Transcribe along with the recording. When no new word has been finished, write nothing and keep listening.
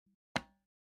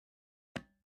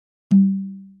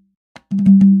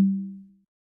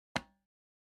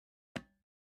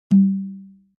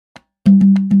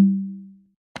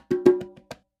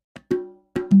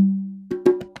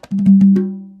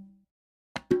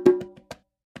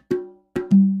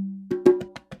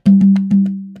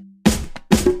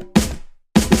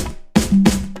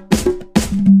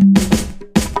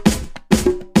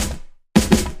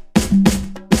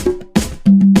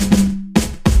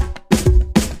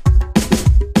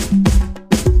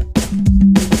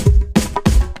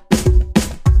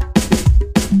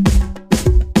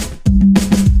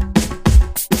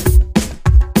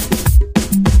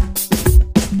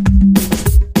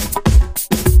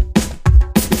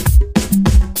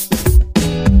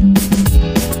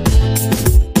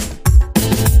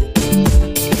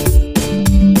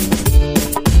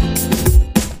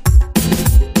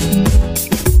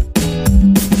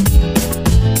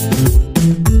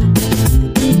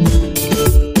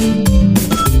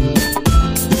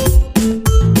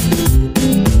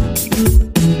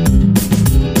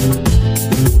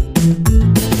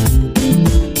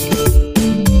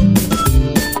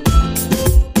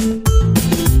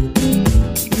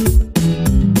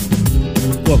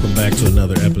back to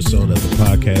another episode of the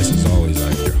podcast. As always,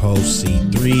 I'm your host,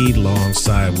 C3,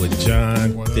 alongside with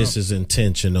John. This is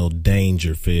Intentional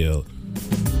Dangerfield.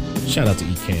 Shout out to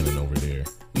E. Cannon over there.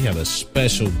 We have a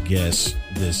special guest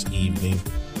this evening,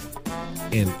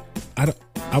 and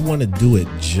I want to do it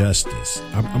justice.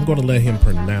 I'm going to let him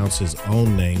pronounce his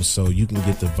own name so you can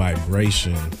get the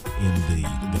vibration in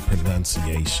the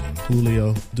pronunciation.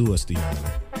 Julio, do us the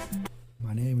honor.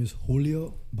 My name is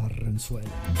Julio Barrenzuela.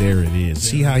 There it is.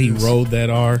 See how he rolled that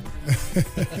R?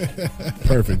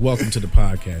 Perfect. Welcome to the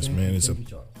podcast, man. It's a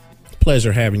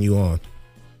pleasure having you on.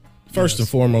 First and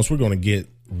foremost, we're going to get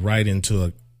right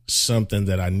into something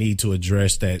that I need to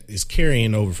address that is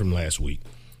carrying over from last week.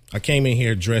 I came in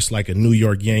here dressed like a New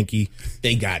York Yankee.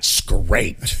 They got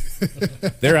scraped.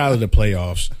 They're out of the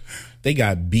playoffs. They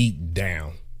got beat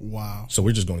down. Wow. So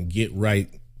we're just going to get right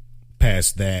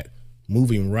past that.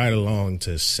 Moving right along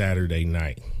to Saturday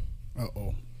night.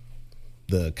 Uh-oh.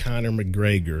 The Conor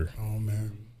McGregor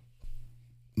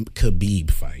Khabib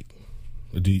fight.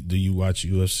 Do you watch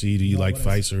UFC? Do you like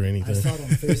fights or anything? I saw it on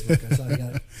Facebook. I saw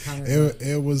Conor.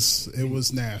 It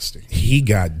was nasty. He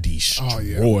got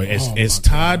destroyed. Oh, yeah. As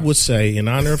Todd would say, in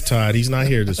honor of Todd, he's not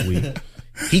here this week.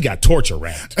 He got torture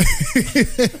wrapped.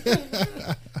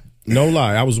 No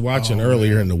lie. I was watching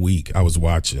earlier in the week. I was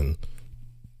watching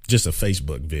just a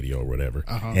Facebook video or whatever.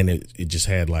 And it just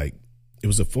had it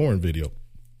was a foreign video,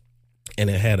 and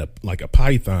it had a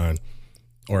python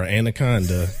or an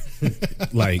anaconda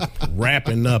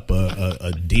wrapping up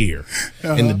a deer.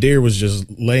 And the deer was just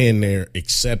laying there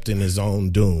accepting his own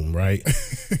doom, right?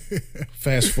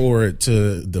 Fast forward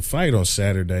to the fight on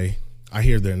Saturday. I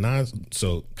hear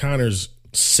so Conor's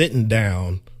sitting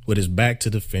down with his back to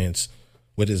the fence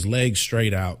with his legs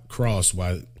straight out, crossed,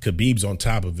 while Khabib's on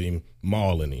top of him,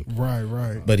 mauling him.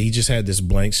 Right. But he just had this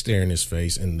blank stare in his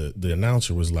face, and the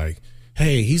announcer was like,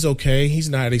 hey, he's okay. He's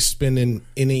not expending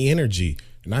any energy.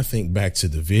 And I think back to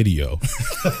the video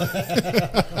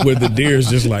where the deer's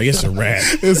just like, it's a wrap.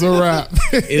 It's a wrap.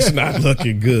 It's not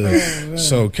looking good.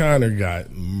 So Conor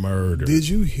got murdered. Did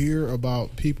you hear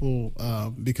about people,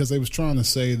 because they was trying to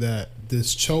say that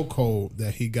this chokehold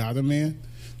that he got him in,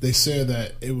 they said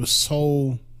that it was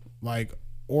so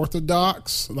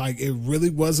orthodox, it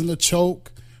really wasn't a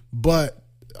choke. But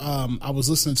I was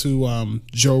listening to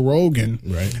Joe Rogan,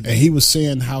 right, and he was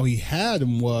saying how he had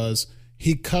him was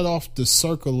he cut off the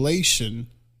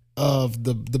circulation of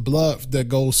the blood that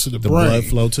goes to the brain, blood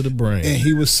flow to the brain, and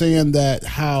he was saying that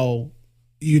how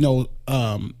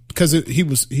because he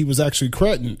was actually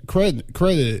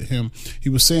credited him. He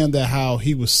was saying that how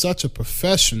he was such a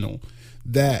professional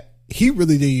that he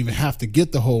really didn't even have to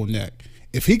get the whole neck.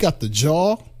 If he got the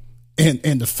jaw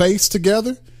and the face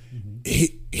together,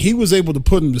 he was able to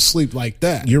put him to sleep like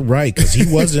that. You're right, because he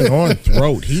wasn't on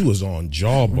throat. He was on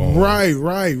jawbone.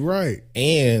 Right.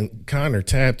 And Conor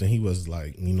tapped, and he was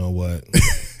like, you know what?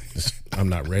 I'm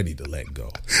not ready to let go.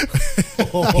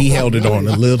 He held it on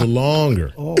a little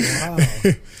longer. Oh, wow.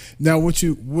 Now, what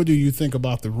do you think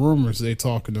about the rumors they're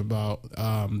talking about?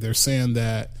 They're saying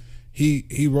that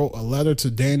he wrote a letter to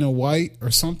Dana White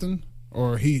or something,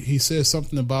 or he said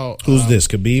something about who's this,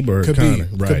 Khabib or Conor?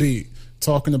 Right. Khabib,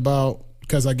 talking about,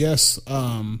 because I guess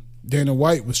Dana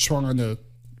White was trying to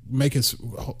make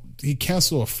he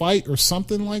cancel a fight or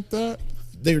something like that.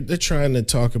 They're trying to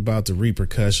talk about the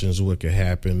repercussions, what could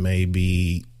happen,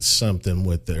 maybe something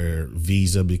with their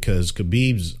visa, because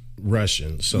Khabib's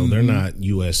Russian, so they're not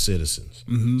U.S. citizens.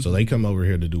 So they come over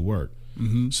here to do work.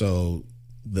 So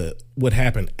what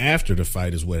happened after the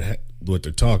fight is what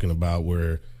they're talking about,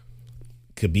 where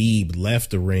Khabib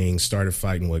left the ring, started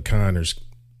fighting with Conor's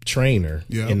trainer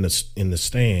in the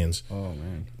stands. Oh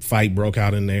man! Fight broke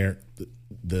out in there.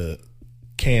 The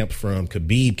camp from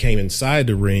Khabib came inside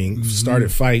the ring,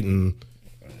 started fighting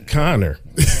Conor.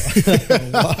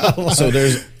 So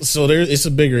there's it's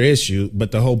a bigger issue,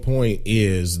 but the whole point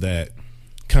is that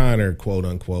Conor, quote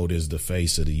unquote, is the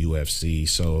face of the UFC.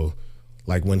 So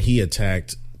when he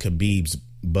attacked Khabib's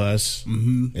bus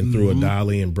and threw a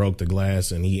dolly and broke the glass,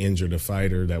 and he injured a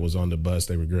fighter that was on the bus,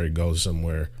 they were going to go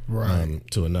somewhere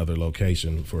to another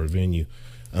location for a venue.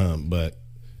 But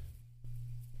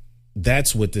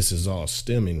that's what this is all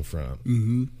stemming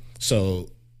from. So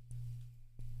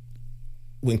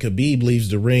when Khabib leaves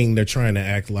the ring, they're trying to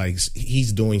act like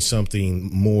he's doing something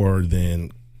more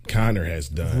than Conor has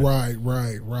done.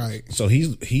 Right. So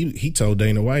he told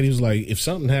Dana White, he was like, if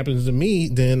something happens to me,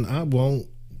 then I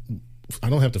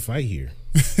don't have to fight here.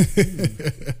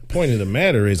 Point of the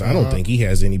matter is, I don't think he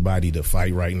has anybody to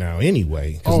fight right now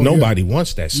anyway, because nobody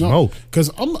wants that smoke. Because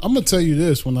I'm going to tell you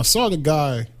this. When I saw the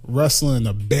guy wrestling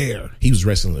a bear. He was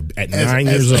wrestling at 9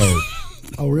 years old.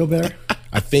 A real bear?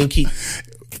 I think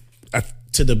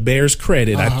to the Bears'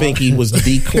 credit, I think he was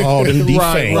declawed and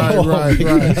defanged. Right.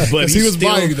 But he was still,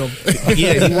 biting him.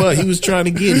 Yeah, he was. He was trying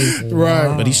to get him.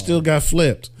 Right. But he still got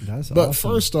flipped. That's But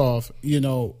awesome. first off,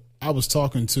 I was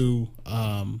talking to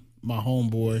my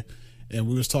homeboy, and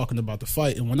we was talking about the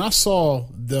fight. And when I saw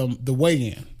the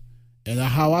weigh-in, and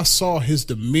how I saw his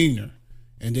demeanor,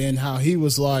 and then how he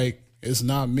was like, "It's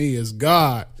not me, it's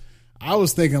God," I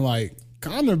was thinking like,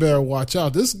 Conor better watch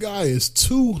out. This guy is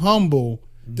too humble.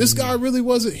 This guy really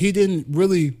wasn't. He didn't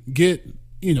really get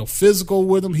physical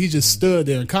with him. He just stood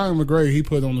there. And Conor McGregor, he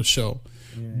put on the show.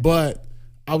 Yeah. But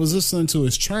I was listening to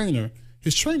his trainer.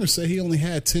 His trainer said he only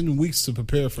had 10 weeks to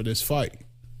prepare for this fight.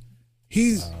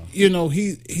 He's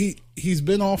he's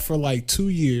been off for like 2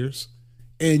 years,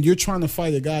 and you're trying to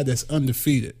fight a guy that's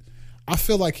undefeated. I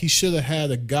feel like he should have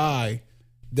had a guy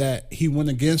that he went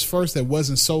against first that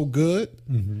wasn't so good,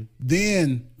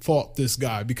 then fought this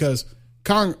guy, because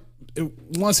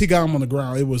once he got him on the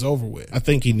ground, it was over with. I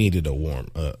think he needed a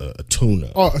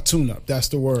tune-up. Oh, a tune-up. That's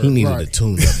the word. He needed a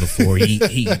tune-up before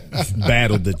he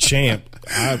battled the champ,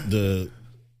 the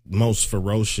most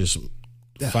ferocious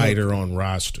fighter on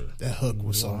roster. That hook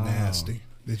was so nasty.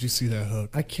 Did you see that hook?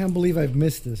 I can't believe I've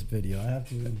missed this video. I have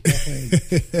to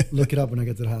definitely look it up when I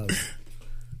get to the house.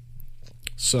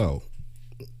 So,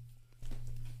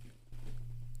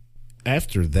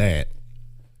 after that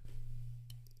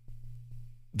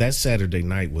Saturday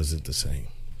night wasn't the same.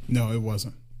 No, it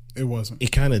wasn't. It wasn't.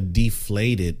 It kind of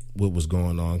deflated what was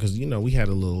going on, because we had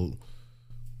a little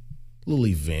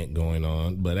event going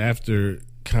on, but after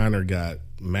Conor got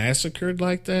massacred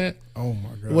like that, oh my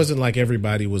God, it wasn't like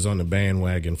everybody was on the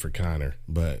bandwagon for Conor,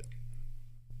 but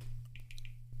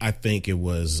I think it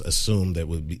was assumed that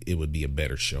it would be a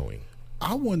better showing.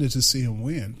 I wanted to see him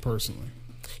win personally.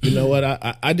 You know what?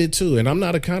 I did too, and I'm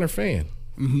not a Conor fan.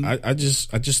 I just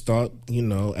thought,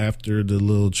 after the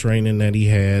little training that he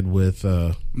had with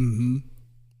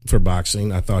for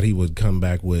boxing, I thought he would come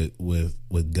back with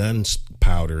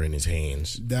gunpowder in his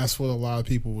hands. That's what a lot of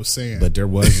people were saying, but there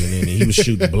wasn't any. He was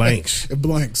shooting blanks.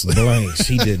 Blanks.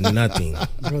 He did nothing.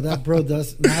 Bro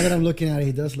does. Now that I'm looking at it,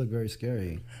 he does look very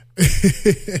scary.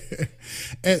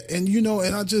 and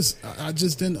I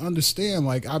just didn't understand.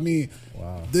 Like, I mean,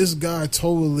 wow, this guy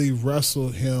totally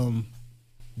wrestled him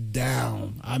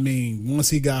down. I mean, once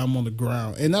he got him on the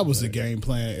ground, and that was the game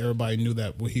plan. Everybody knew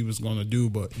that what he was going to do,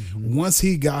 but once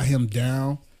he got him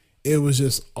down, it was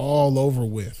just all over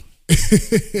with.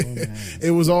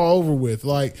 It was all over with.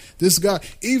 Like, this guy,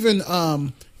 even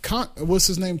what's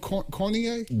his name,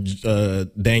 Cormier?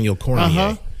 Daniel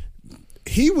Cormier.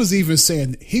 He was even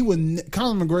saying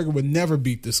Conor McGregor would never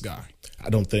beat this guy. I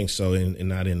don't think so, and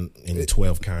not in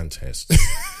 12 contests.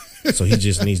 So he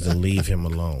just needs to leave him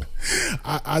alone.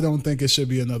 I don't think it should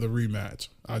be another rematch.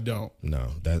 I don't. No,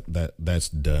 that's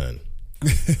done.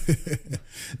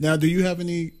 Now, do you have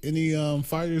any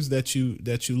fighters that you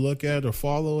look at or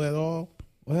follow at all?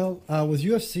 Well, with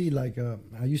UFC, like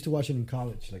I used to watch it in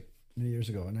college, like many years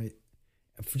ago, and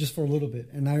just for a little bit.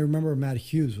 And I remember Matt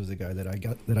Hughes was the guy that I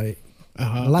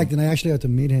liked, and I actually got to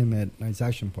meet him at Knights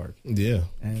Action Park. Yeah,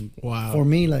 and wow, for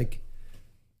me, like,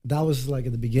 that was like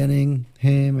at the beginning,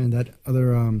 him and that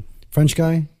other French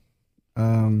guy.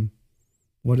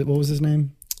 What was his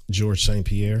name? Georges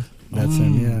St-Pierre. That's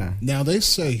him, yeah. Now, they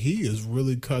say he is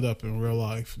really cut up in real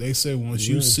life. They say once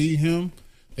you see him,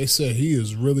 they say he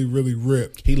is really, really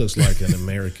ripped. He looks like an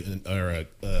American or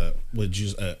a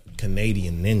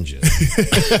Canadian ninja.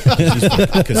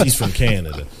 Because he's from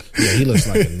Canada. Yeah, he looks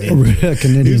like a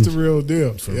ninja. He's the real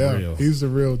deal. For real. He's the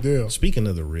real deal. Speaking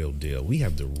of the real deal, we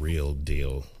have the real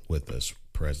deal with us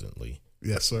presently.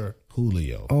 Yes, sir.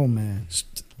 Julio. Oh, man.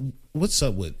 What's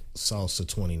up with Salsa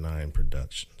 29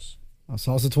 Productions?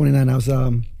 Salsa 29, I was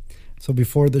so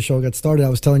before the show got started, I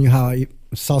was telling you how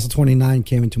Salsa 29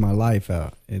 came into my life.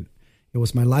 It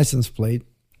was my license plate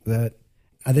that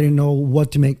I didn't know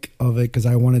what to make of it, because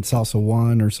I wanted Salsa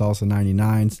 1 or Salsa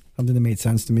 99, something that made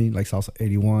sense to me, like Salsa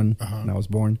 81 when I was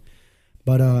born.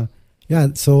 But yeah,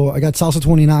 so I got Salsa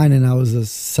 29 and I was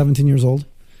 17 years old.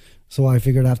 So I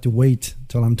figured I have to wait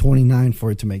till I'm 29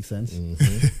 for it to make sense.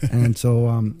 And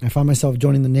so I found myself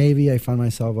joining the Navy. I found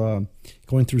myself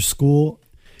going through school.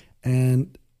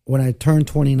 And when I turned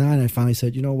 29, I finally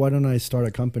said, why don't I start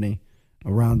a company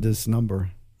around this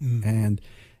number? And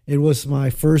it was my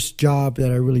first job that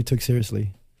I really took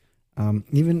seriously.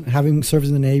 Even having served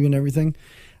in the Navy and everything,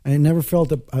 I never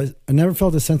felt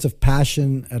a sense of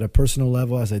passion at a personal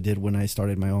level as I did when I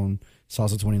started my own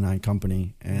Salsa 29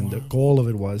 company. And the goal of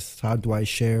it was, how do I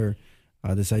share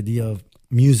this idea of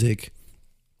music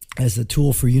as a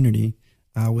tool for unity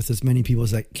with as many people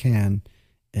as I can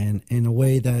and in a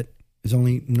way that is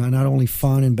only not only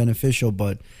fun and beneficial,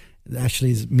 but it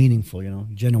actually is meaningful.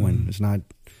 Genuine.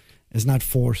 It's not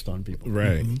forced on people.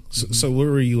 Right. So where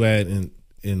were you at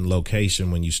in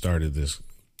location when you started this?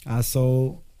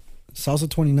 So Salsa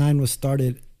 29 was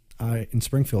started in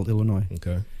Springfield, Illinois.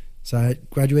 Okay. So I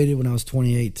graduated when I was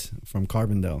 28 from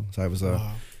Carbondale. So I was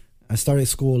I started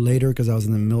school later because I was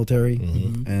in the military,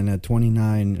 and at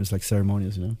 29 it was like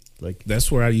ceremonious, like that's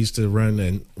where I used to run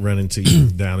into you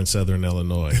down in Southern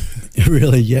Illinois.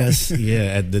 Really, yes, yeah,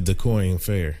 at the DeCoin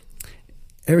Fair.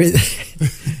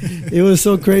 It was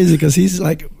so crazy because he's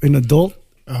like an adult,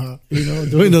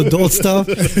 doing adult stuff,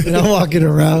 and I'm walking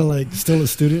around like still a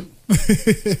student.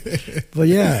 But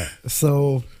yeah,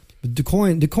 so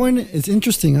DeCoin is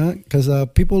interesting, because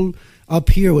people up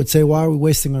here would say, why are we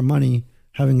wasting our money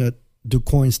having a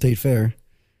DuQuoin State Fair?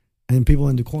 And people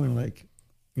in DuQuoin are like,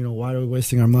 why are we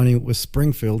wasting our money with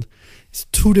Springfield? It's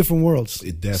two different worlds.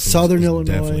 It definitely Southern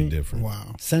Illinois, definitely different.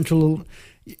 Wow. Central.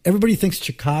 Everybody thinks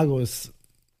Chicago is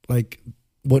like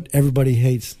what everybody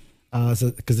hates,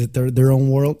 because they're their own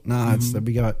world. Nah, it's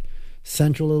we got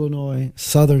Central Illinois,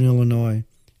 Southern Illinois,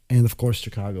 and of course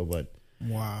Chicago. But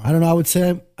wow, I don't know. I would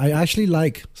say I actually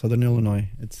like Southern Illinois.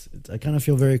 It's I kind of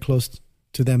feel very close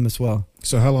to them as well.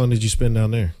 So how long did you spend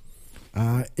down there?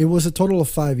 It was a total of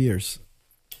 5 years.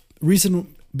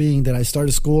 Reason being that I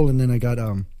started school and then I got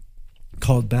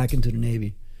called back into the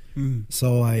Navy.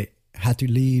 So I had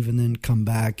to leave and then come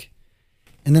back.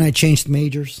 And then I changed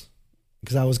majors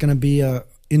because I was going to be a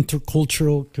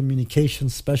intercultural communication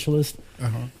specialist.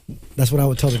 That's what I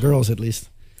would tell the girls, at least.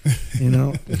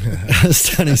 I was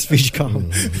studying speech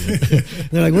comm.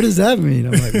 They're like, what does that mean?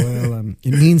 I'm like, well,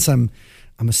 it means I'm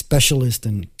a specialist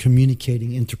in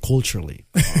communicating interculturally.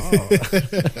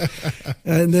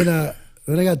 And then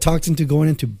I got talked into going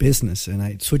into business, and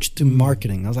I switched to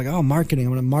marketing. I was like, oh, marketing.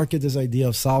 I'm going to market this idea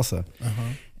of salsa.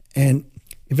 And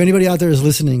if anybody out there is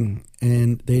listening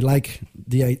and they like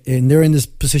and they're in this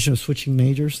position of switching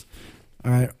majors,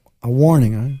 all right, a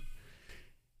warning.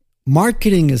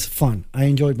 Marketing is fun. I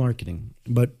enjoyed marketing,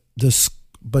 but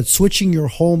switching your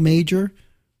whole major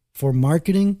for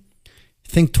marketing,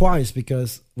 think twice,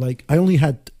 because like I only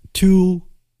had 2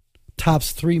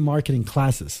 tops 3 marketing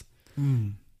classes.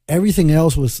 Everything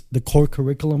else was the core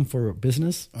curriculum for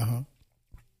business,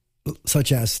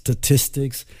 such as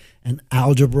statistics and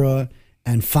algebra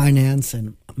and finance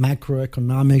and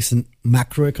macroeconomics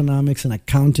and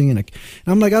accounting. And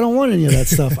I'm like, I don't want any of that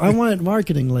stuff. I wanted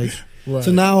marketing. Like, right.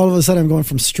 So now all of a sudden I'm going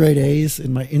from straight A's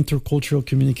in my intercultural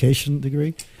communication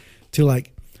degree to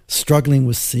like struggling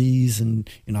with C's and,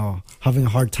 having a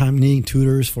hard time needing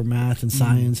tutors for math and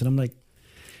science. And I'm like,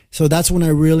 so that's when I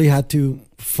really had to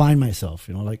find myself,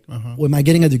 am I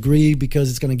getting a degree because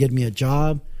it's going to get me a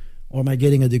job, or am I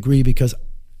getting a degree because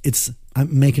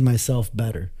I'm making myself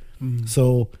better?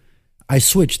 So I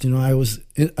switched, I was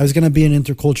going to be an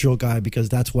intercultural guy because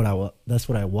that's what I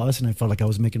was. And I felt like I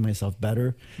was making myself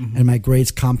better and my grades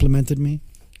complimented me.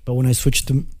 But when I switched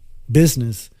to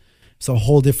business, it's a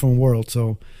whole different world.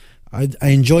 So I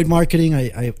enjoyed marketing.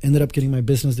 I ended up getting my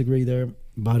business degree there.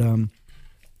 But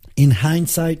in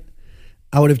hindsight,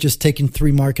 I would have just taken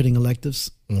 3 marketing electives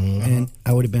and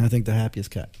I would have been, I think, the happiest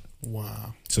cat.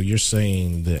 Wow. So you're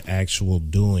saying the actual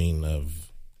doing of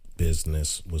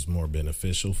business was more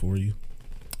beneficial for you?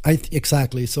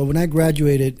 Exactly. So when I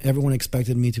graduated, everyone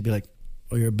expected me to be like,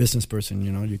 oh, you're a business person,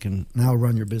 you can now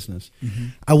run your business.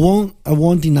 I won't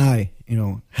deny,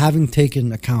 having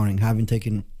taken accounting, having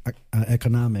taken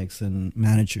economics and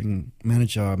management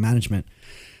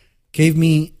gave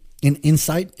me an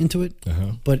insight into it,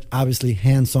 but obviously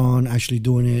hands-on, actually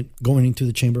doing it, going into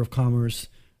the Chamber of Commerce,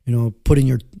 putting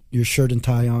your shirt and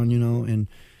tie on, and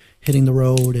hitting the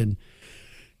road and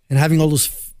having all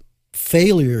those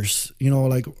failures,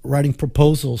 like writing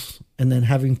proposals and then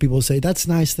having people say, that's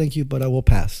nice, thank you, but I will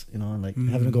pass, and like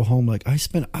having to go home like, I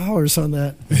spent hours on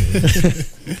that.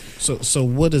 So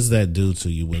what does that do to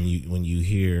you when you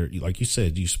hear, like you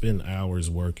said, you spend hours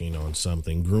working on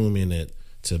something, grooming it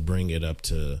to bring it up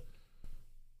to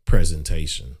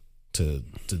presentation, to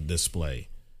display,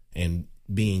 and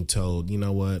being told, you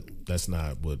know what, that's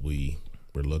not what we're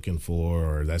looking for,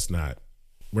 or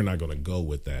we're not going to go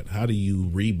with that. How do you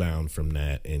rebound from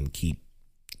that and keep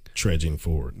trudging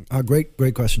forward? Great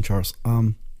question, Charles.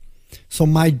 So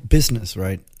my business,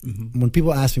 right? When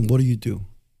people ask me, what do you do?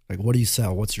 Like, what do you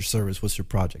sell? What's your service? What's your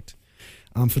project?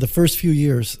 For the first few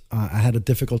years, I had a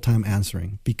difficult time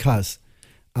answering because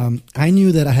I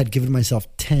knew that I had given myself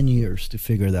 10 years to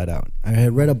figure that out. I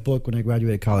had read a book when I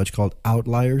graduated college called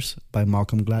Outliers by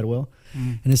Malcolm Gladwell.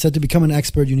 And it said to become an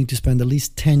expert, you need to spend at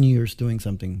least 10 years doing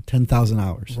something, 10,000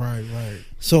 hours. Right.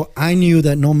 So I knew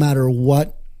that no matter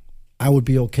what, I would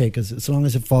be okay, because as long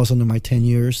as it falls under my 10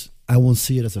 years, I won't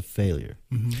see it as a failure,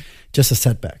 just a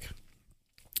setback.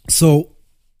 So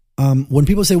when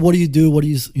people say, what do you do? What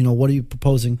are you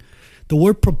proposing? The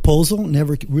word proposal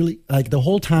never really, like the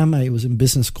whole time I was in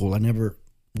business school, I never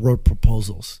wrote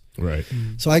proposals. Right.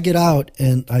 So I get out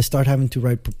and I start having to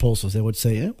write proposals. They would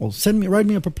say, well, write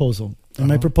me a proposal. And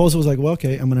my proposal was like, well,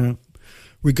 okay, I'm going to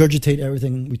regurgitate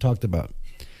everything we talked about.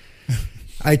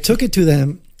 I took it to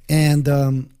them,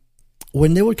 and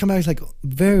when they would come back, it's like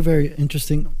very, very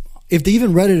interesting. If they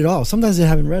even read it at all, sometimes they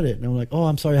haven't read it. And I'm like, oh,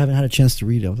 I'm sorry, I haven't had a chance to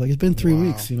read it. I was like, it's been 3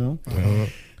 weeks,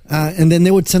 And then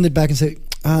they would send it back and say,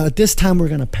 at this time we're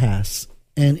going to pass.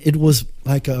 And it was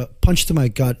like a punch to my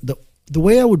gut. The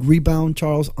way I would rebound,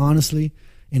 Charles, honestly,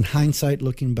 in hindsight,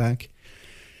 looking back,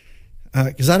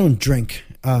 because I don't drink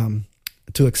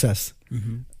to excess.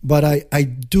 But I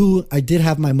did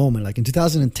have my moment. Like in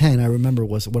 2010, I remember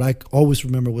was what I always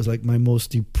remember was like my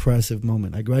most depressive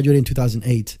moment. I graduated in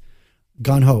 2008,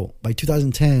 gun ho. By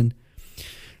 2010,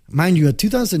 mind you, at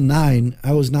 2009,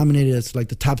 I was nominated as like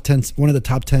one of the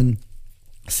top 10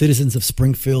 citizens of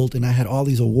Springfield, and I had all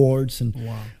these awards and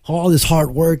all this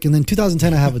hard work. And then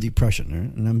 2010, I have a depression,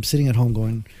 right? And I'm sitting at home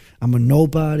going, I'm a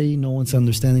nobody. No one's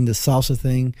understanding the salsa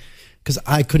thing, because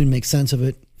I couldn't make sense of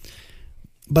it.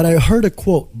 But I heard a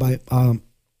quote by, and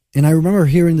I remember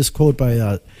hearing this quote by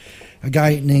a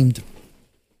guy named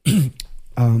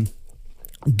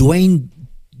Dwayne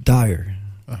Dyer.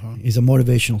 He's a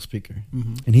motivational speaker.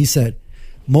 And he said,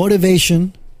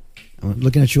 motivation, I'm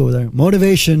looking at you over there,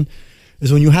 motivation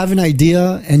is when you have an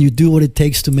idea and you do what it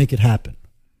takes to make it happen.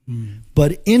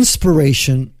 But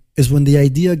inspiration is when the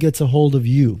idea gets a hold of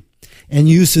you and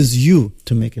uses you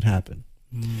to make it happen.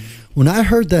 When I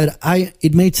heard that,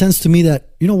 it made sense to me that,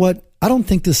 you know what, I don't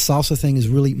think this salsa thing is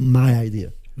really my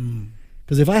idea.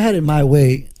 Because if I had it my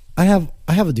way, I have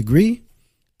a degree,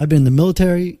 I've been in the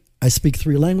military, I speak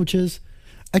 3 languages,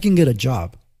 I can get a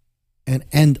job and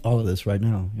end all of this right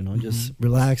now. Just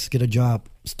relax, get a job,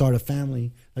 start a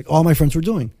family, like all my friends were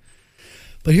doing.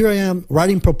 But here I am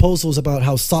writing proposals about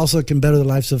how salsa can better the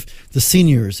lives of the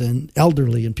seniors and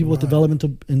elderly and people with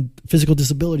developmental and physical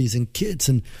disabilities and kids.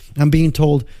 And I'm being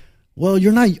told, well,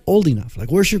 you're not old enough.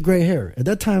 Like, where's your gray hair? At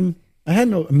that time, I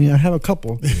have a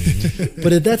couple.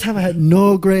 But at that time, I had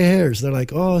no gray hairs. They're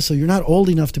like, oh, so you're not old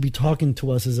enough to be talking to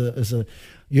us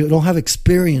you don't have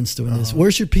experience doing this.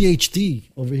 Where's your PhD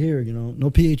over here?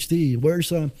 No PhD.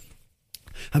 Where's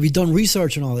have you done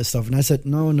research and all this stuff? And I said,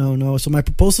 no. So my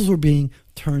proposals were being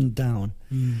turned down.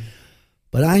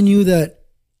 But I knew that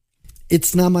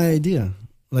it's not my idea.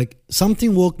 Like,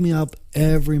 something woke me up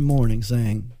every morning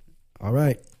saying, all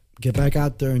right, get back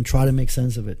out there and try to make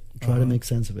sense of it. Try to make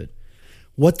sense of it.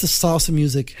 What does salsa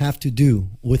music have to do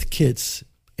with kids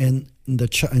and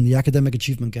the academic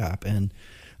achievement gap and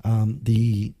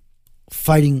the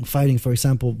fighting, for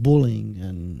example, bullying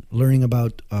and learning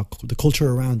about the culture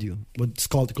around you, what's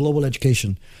called global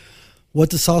education? What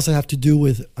does salsa have to do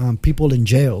with people in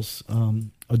jails,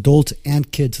 adults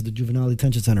and kids at the juvenile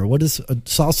detention center? What does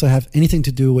salsa have anything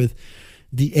to do with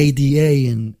the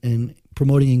ADA and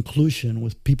promoting inclusion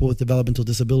with people with developmental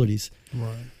disabilities?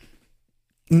 Right.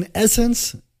 In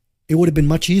essence, it would have been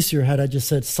much easier had I just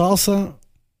said salsa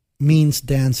means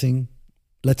dancing.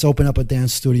 Let's open up a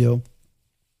dance studio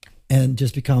and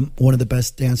just become one of the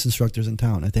best dance instructors in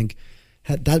town. I think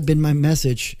had that been my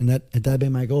message and had that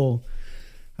been my goal,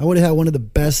 I would have had one of the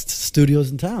best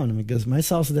studios in town, because my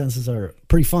salsa dances are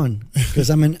pretty fun, because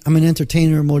I'm an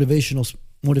entertainer,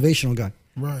 motivational guy.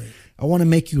 Right. I want to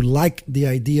make you like the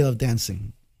idea of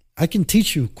dancing. I can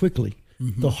teach you quickly.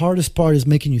 The hardest part is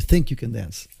making you think you can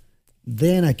dance.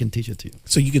 Then I can teach it to you.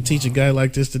 So you can teach a guy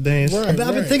like this to dance? Right,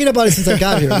 I've been thinking about it since I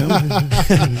got here.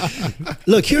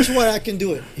 Look, here's why I can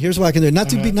do it. Not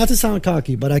to sound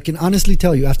cocky, but I can honestly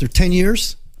tell you, after 10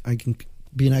 years, I can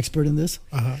be an expert in this.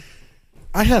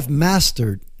 I have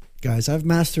mastered, guys,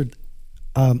 the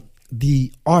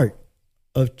art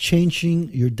of changing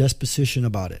your disposition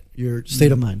about it, your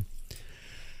state of mind.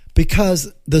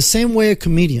 Because the same way a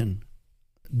comedian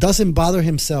doesn't bother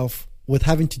himself with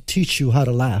having to teach you how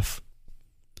to laugh,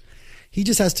 he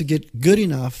just has to get good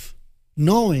enough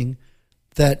knowing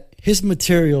that his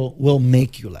material will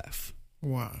make you laugh. Wow.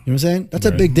 You know what I'm saying? That's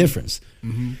a big difference.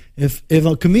 If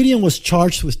a comedian was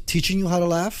charged with teaching you how to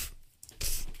laugh,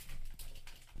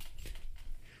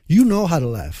 you know how to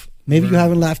laugh. Maybe you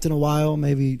haven't laughed in a while.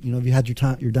 Maybe, if you had your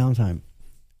downtime.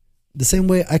 The same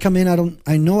way I come in,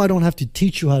 I know I don't have to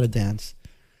teach you how to dance.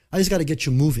 I just got to get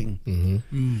you moving.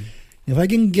 If I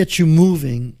can get you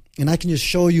moving and I can just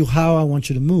show you how I want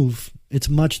you to move, it's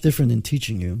much different than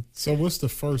teaching you. So what's the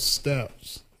first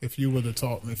steps? If you had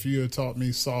taught me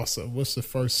salsa, what's the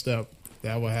first step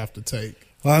that I would have to take?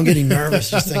 Well, I'm getting nervous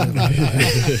just thinking about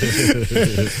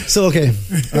it. So, okay.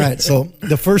 All right. So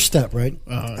the first step, right?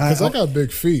 Because I got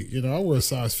big feet. You know, I wear a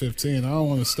size 15. I don't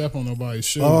want to step on nobody's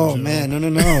shoes. Oh, man.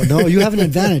 No. You have an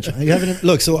advantage.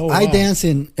 Look, so I dance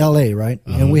in L.A., right?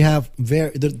 And we have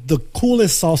the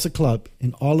coolest salsa club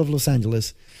in all of Los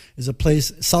Angeles is a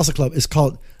place, salsa club, is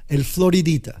called El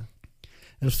Floridita.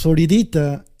 El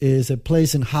Floridita is a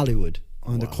place in Hollywood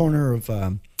on the corner of...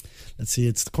 let's see,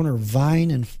 it's the corner of Vine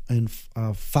and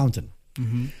Fountain.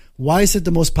 Why is it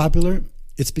the most popular?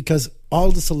 It's because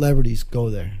all the celebrities go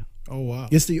there. Oh, wow.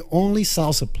 It's the only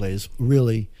salsa place,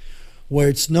 really, where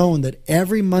it's known that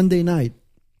every Monday night,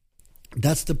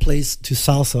 that's the place to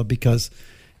salsa because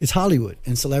it's Hollywood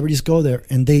and celebrities go there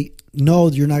and they know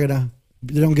they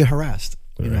don't get harassed.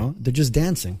 You know, they're just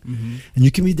dancing. And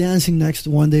you can be dancing next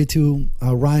one day to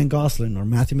Ryan Gosling or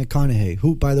Matthew McConaughey,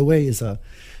 who, by the way, is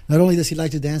not only does he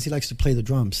like to dance, he likes to play the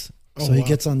drums. He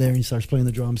gets on there and he starts playing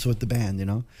the drums with the band, you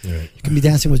know. Right. You can be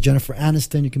dancing with Jennifer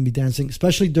Aniston. You can be dancing,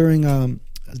 especially during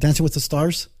Dancing with the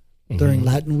Stars, during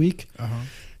Latin Week.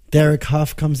 Derek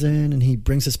Huff comes in and he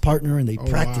brings his partner and they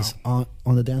practice on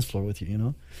the dance floor with you, you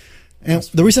know. And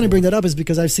the reason I bring that up is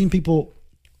because I've seen people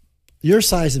your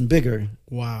size and bigger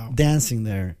dancing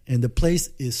there, and the place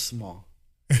is small.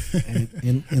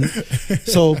 and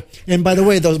by the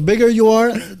way, the bigger you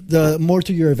are, the more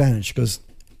to your advantage because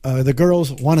the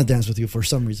girls want to dance with you for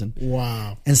some reason.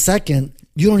 Wow. And second,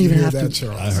 you don't even have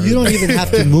to. You don't even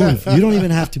have to move. You don't even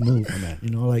have to move on that.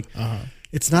 You know, like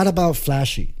it's not about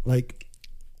flashy. Like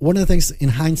one of the things in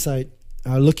hindsight,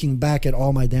 looking back at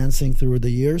all my dancing through the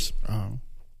years,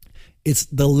 it's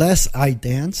the less I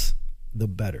dance, the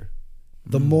better.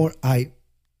 The more I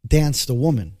dance the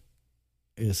woman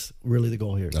is really the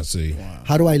goal here. I see. Wow.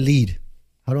 How do I lead?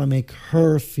 How do I make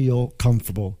her feel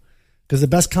comfortable? Because the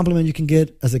best compliment you can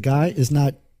get as a guy is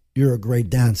not you're a great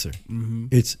dancer.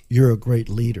 It's you're a great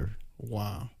leader.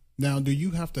 Wow. Now, do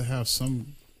you have to have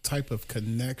some type of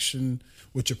connection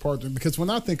with your partner? Because when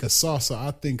I think of salsa,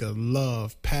 I think of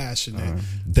love, passion,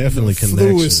 definitely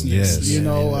connection. Yes. You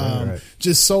know,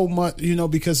 just so much, you know,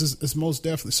 because it's most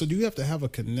definitely. So do you have to have a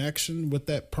connection with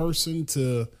that person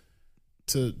to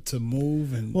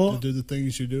move and to do the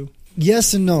things you do?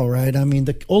 Yes and no, right? I mean,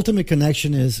 the ultimate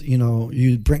connection is, you know,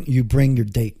 you bring your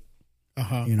date,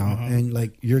 you know, and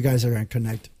like your guys are going to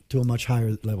connect to a much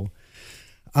higher level.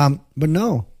 But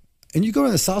no, and you go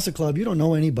to the salsa club, you don't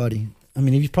know anybody. I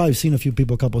mean, you've probably seen a few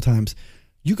people a couple of times.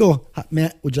 You go,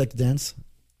 Matt, would you like to dance?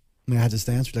 May I have this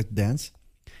dance? Would you like to dance?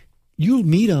 You'll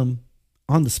meet them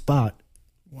on the spot.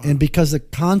 Wow. And because the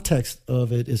context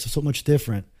of it is so much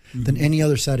different than any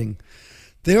other setting,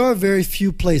 there are very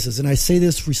few places, and I say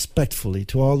this respectfully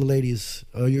to all the ladies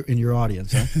in your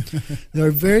audience. There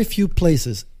are very few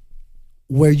places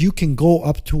where you can go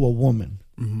up to a woman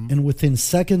and within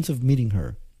seconds of meeting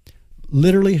her,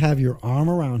 literally have your arm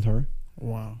around her,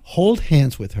 hold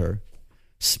hands with her,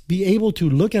 be able to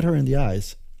look at her in the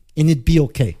eyes, and it'd be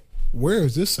okay. Where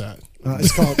is this at?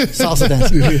 It's called salsa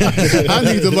dancing. I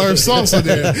need to learn salsa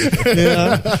there.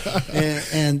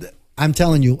 And I'm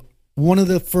telling you, one of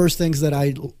the first things that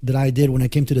I did when I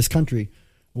came to this country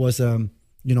was, you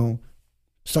know,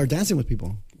 start dancing with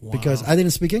people because I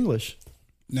didn't speak English.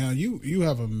 Now you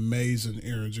have amazing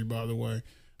energy, by the way.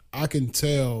 I can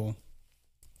tell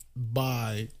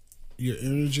by your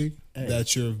energy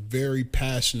that you're very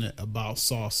passionate about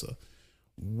salsa.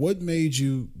 What made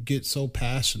you get so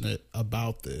passionate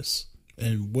about this,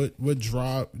 and what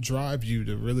drive you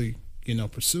to really, you know,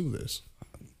 pursue this?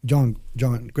 John,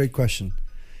 great question.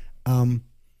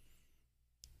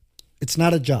 It's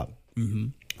not a job.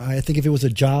 I think if it was a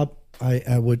job,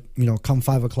 I would, you know, come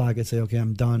 5 o'clock and say, okay,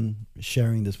 I'm done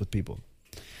sharing this with people.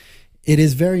 It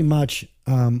is very much,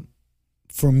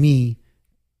 for me,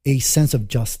 a sense of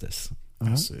justice.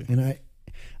 I see. And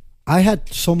I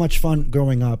had so much fun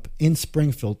growing up in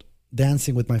Springfield,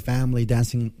 dancing with my family,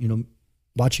 dancing, you know,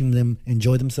 watching them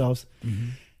enjoy themselves.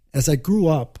 As I grew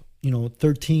up, you know,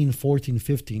 13, 14,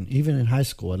 15, even in high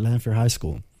school, at Lanphier High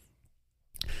School,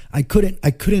 I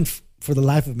couldn't for the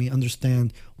life of me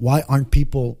understand why aren't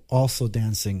people also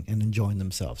dancing and enjoying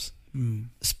themselves,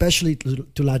 especially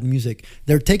to Latin music.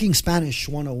 They're taking Spanish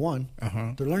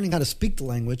 101. They're learning how to speak the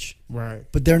language, right?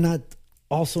 But they're not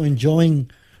also enjoying.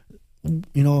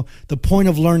 You know, the point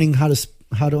of learning how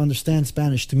to understand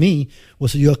Spanish to me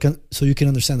was so you can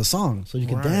understand the song, so you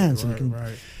can dance, and you can.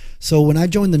 So when I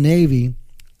joined the Navy,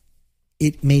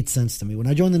 it made sense to me. When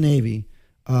I joined the Navy,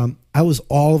 I was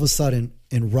all of a sudden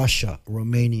in Russia,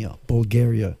 Romania,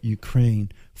 Bulgaria,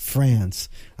 Ukraine, France.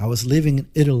 I was living in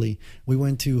Italy. We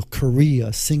went to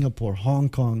Korea, Singapore, Hong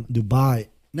Kong, Dubai.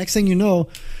 Next thing you know,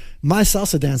 my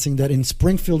salsa dancing that in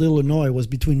Springfield, Illinois was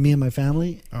between me and my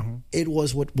family. It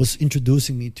was what was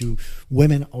introducing me to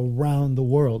women around the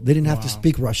world. They didn't have to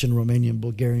speak Russian, Romanian,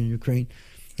 Bulgarian, Ukraine.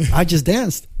 I just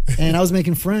danced and I was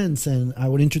making friends, and I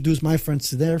would introduce my friends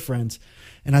to their friends.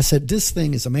 And I said, this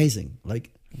thing is amazing.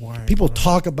 Like, people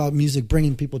talk about music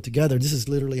bringing people together. This is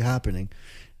literally happening.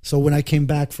 So when I came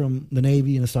back from the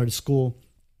Navy and I started school,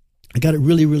 I got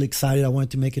really, really excited. I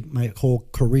wanted to make it my whole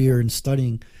career in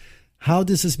studying. How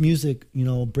does this music,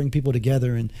 bring people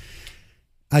together? And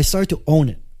I started to own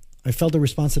it. I felt a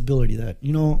responsibility that,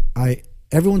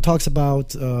 everyone talks about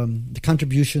the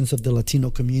contributions of the Latino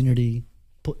community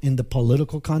in the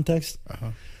political context.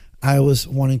 I was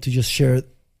wanting to just share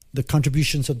the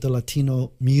contributions of the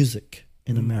Latino music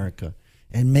in America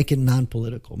and make it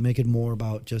non-political, make it more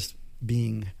about just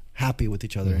being happy with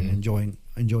each other and enjoying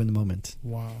the moment.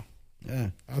 Wow. Yeah.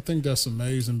 I think that's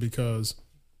amazing because,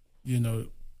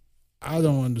 I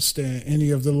don't understand any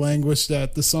of the language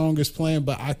that the song is playing,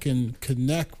 but I can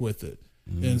connect with it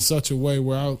in such a way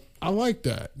where I like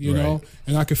that, you know,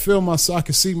 and I can feel myself, I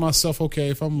can see myself, okay,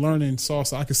 if I'm learning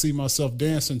salsa, I can see myself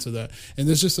dancing to that. And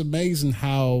it's just amazing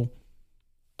how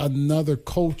another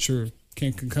culture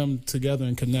can come together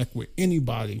and connect with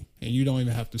anybody, and you don't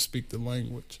even have to speak the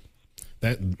language.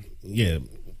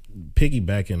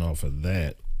 Piggybacking off of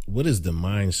that, what is the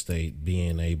mind state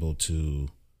being able to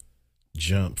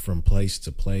jump from place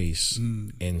to place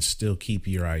and still keep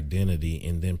your identity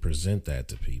and then present that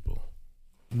to people?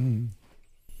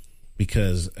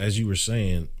 Because as you were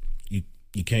saying,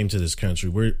 you came to this country.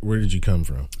 Where did you come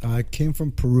from? I came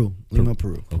from Peru, Lima,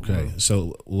 Peru. Okay.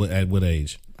 So at what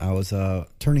age? I was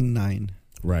turning 9.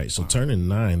 Right. So turning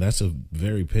 9, that's a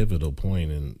very pivotal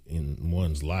point in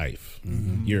one's life.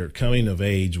 You're coming of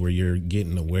age where you're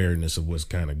getting awareness of what's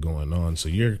kind of going on. So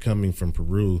you're coming from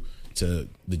Peru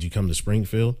did you come to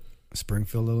Springfield?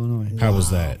 Springfield, Illinois. How was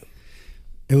that?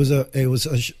 It was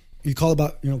you call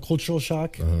about, cultural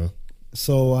shock.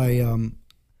 So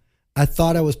I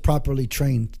thought I was properly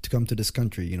trained to come to this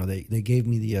country. They gave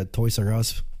me the Toys R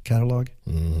Us catalog.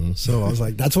 So I was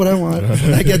like, that's what I want.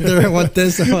 When I get there, I want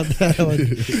this, I want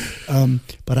that.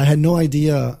 But I had no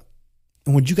idea.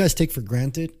 And what you guys take for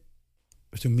granted,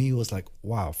 to me, was like,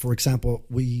 wow. For example,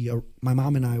 my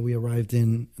mom and I, we arrived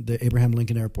in the Abraham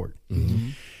Lincoln Airport.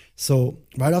 So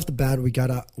right off the bat, we got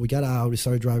out, we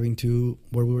started driving to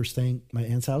where we were staying, my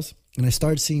aunt's house, and I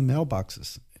started seeing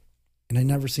mailboxes. And I'd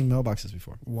never seen mailboxes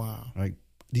before. Wow. Like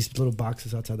these little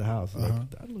boxes outside the house. Like,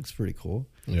 that looks pretty cool.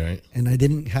 Right. And I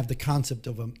didn't have the concept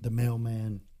of the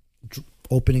mailman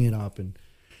opening it up. And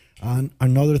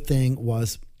another thing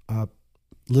was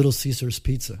Little Caesar's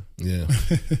Pizza. Yeah.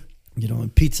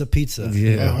 And pizza.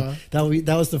 Yeah.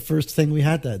 That was the first thing we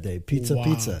had that day. Pizza.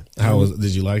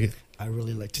 Did you like it? I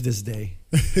really like, to this day.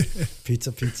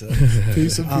 Pizza. Pizza.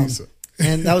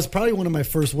 And that was probably one of my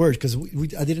first words, because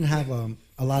I didn't have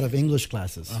a lot of English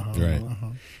classes. Right.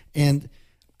 And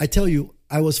I tell you,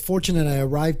 I was fortunate. I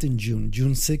arrived in June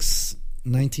 6,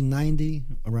 1990.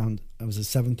 It was a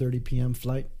 7:30 p.m.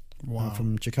 flight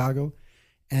from Chicago.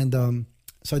 And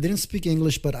so I didn't speak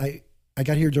English, but I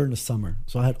got here during the summer.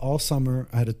 So I had all summer,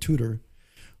 I had a tutor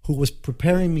who was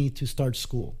preparing me to start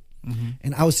school.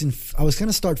 And I was going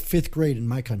to start 5th grade in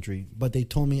my country, but they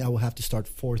told me I would have to start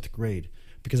 4th grade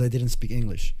because I didn't speak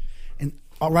English. And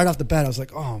right off the bat, I was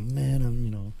like, oh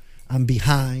man, I'm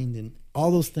behind and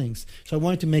all those things. So I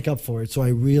wanted to make up for it. So I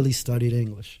really studied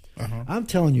English. I'm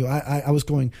telling you, I was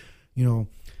going, 1,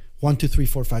 2, 3,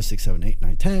 4, 5, 6, 7, 8,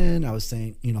 9, 10. I was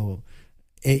saying,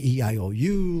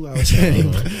 A-E-I-O-U. I was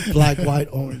saying black, white,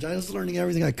 orange. I was learning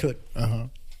everything I could.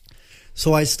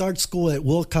 So I started school at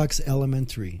Wilcox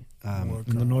Elementary in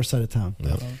the north side of town.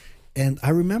 And I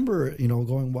remember,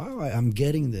 going, wow, I'm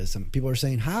getting this. And people are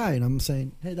saying hi. And I'm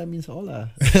saying, hey, that means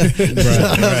hola.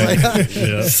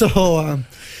 So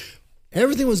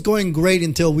everything was going great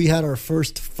until we had our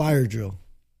first fire drill.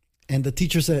 And the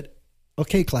teacher said,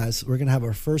 okay, class, we're going to have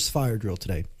our first fire drill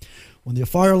today. When the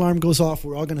fire alarm goes off,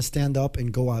 we're all going to stand up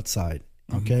and go outside.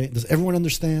 Okay? Does everyone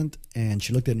understand? And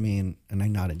she looked at me and I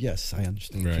nodded. Yes, I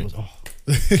understand. Right. She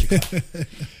goes,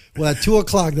 Well, at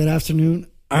 2:00 that afternoon,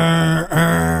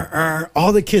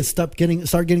 all the kids start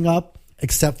getting up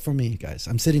except for me, guys.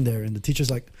 I'm sitting there and the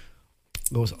teacher's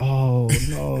goes, oh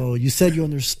no, you said you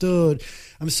understood.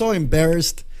 I'm so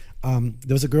embarrassed.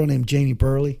 There was a girl named Jamie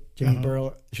Burley. Jamie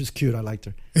Burley. She was cute. I liked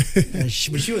her. But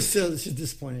she was still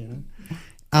disappointed. You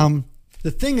know?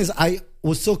 The thing is, I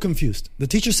was so confused. The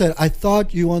teacher said, I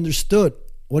thought you understood.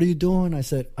 What are you doing? I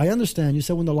said, I understand. You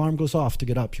said when the alarm goes off to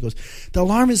get up. She goes, the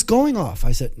alarm is going off.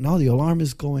 I said, no, the alarm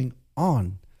is going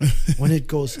on. When it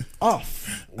goes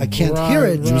off, I can't hear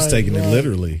it. You was taking it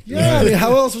literally. Yeah, I mean,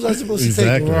 how else was I supposed to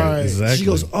take it? Right. Exactly. She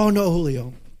goes, oh no,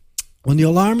 Julio. When the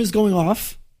alarm is going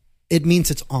off, it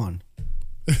means it's on.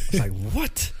 I was like,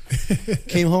 what?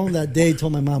 Came home that day,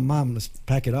 told my mom, let's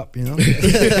pack it up, you know?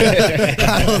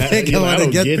 I don't think I want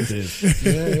to get this.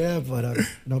 Yeah, but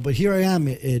no, but here I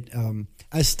am.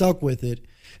 I stuck with it.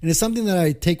 And it's something that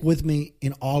I take with me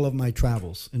in all of my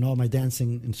travels, in all my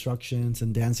dancing instructions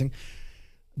and dancing.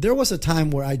 There was a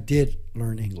time where I did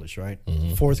learn English, right?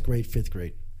 4th grade, 5th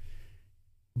grade.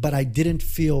 But I didn't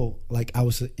feel like I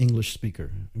was an English speaker.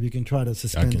 If you can try to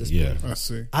suspend this. Yeah, I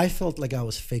see. I felt like I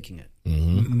was faking it. I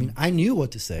mean, I knew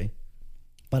what to say,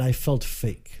 but I felt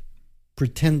fake,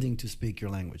 pretending to speak your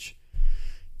language.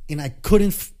 And I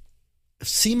couldn't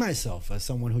see myself as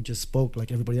someone who just spoke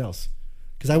like everybody else.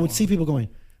 Because I would see people going,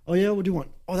 oh yeah, what do you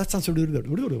want? Oh, that sounds so good.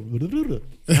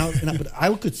 But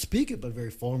I could speak it, but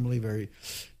very formally, very,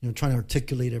 trying to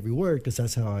articulate every word because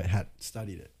that's how I had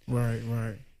studied it.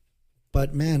 Right.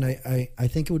 But man, I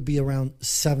think it would be around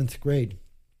 7th grade,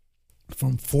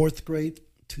 from 4th grade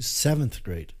to 7th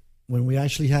grade, when we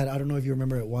actually had, I don't know if you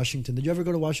remember at Washington. Did you ever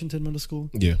go to Washington Middle School?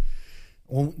 Yeah.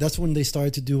 Well, that's when they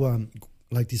started to do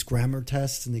like these grammar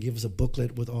tests, and they give us a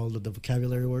booklet with all of the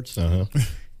vocabulary words.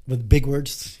 With big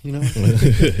words, And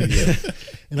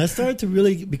I started to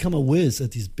really become a whiz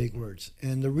at these big words.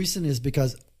 And the reason is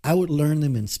because I would learn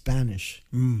them in Spanish,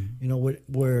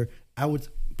 where I would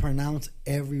pronounce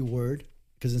every word,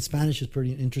 because in Spanish it's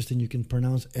pretty interesting. You can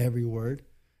pronounce every word.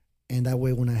 And that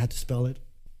way, when I had to spell it,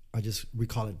 I just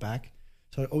recall it back.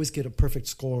 So I always get a perfect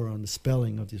score on the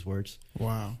spelling of these words.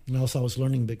 Wow. And also I was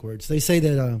learning big words. They say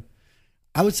that,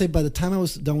 I would say by the time I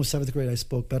was done with 7th grade, I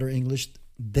spoke better English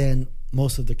than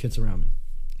most of the kids around me.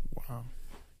 Wow.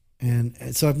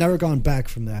 And so I've never gone back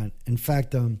from that. In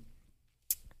fact,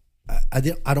 I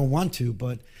don't want to,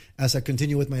 but as I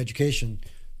continue with my education,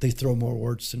 they throw more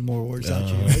words and more words at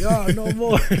you. Like, oh, no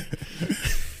more.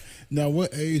 Now,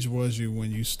 what age was you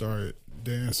when you started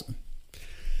dancing?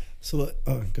 So,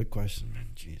 good question, man.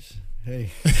 Jeez.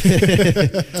 Hey.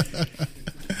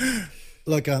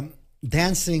 Look,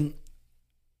 dancing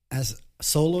as a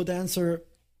solo dancer,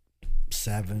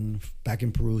 7, back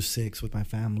in Peru, 6 with my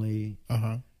family.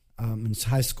 In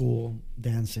high school,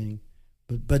 dancing.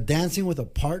 But dancing with a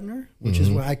partner, which is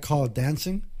what I call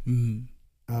dancing,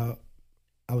 I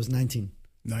was 19.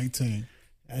 19.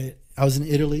 I was in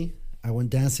Italy. I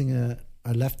went dancing.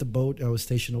 I left the boat. I was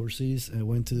stationed overseas. I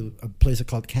went to a place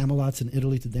called Camelot's in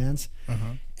Italy to dance.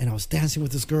 And I was dancing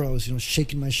with this girl. I was,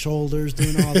 shaking my shoulders,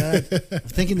 doing all that.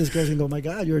 Thinking this girl's going to go, oh my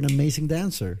God, you're an amazing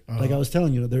dancer. Like I was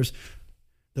telling you, there's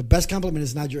the best compliment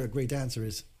is not you're a great dancer,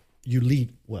 is you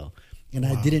lead well. And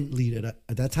I didn't lead it.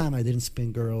 At that time, I didn't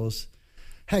spin girls.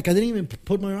 Heck, I didn't even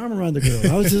put my arm around the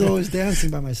girl. I was just always dancing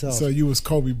by myself. So you was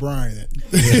Kobe Bryant.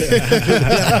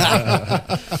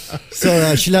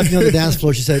 So she left me on the dance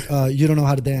floor. She said, you don't know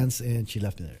how to dance. And she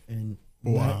left me there. And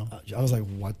wow. I was like,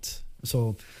 what?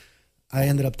 So I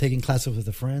ended up taking classes with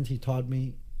a friend. He taught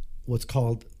me what's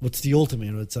the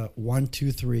ultimate. It's a 1,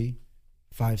 2, 3,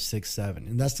 5, 6, 7.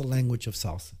 And that's the language of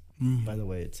salsa. By the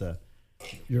way, it's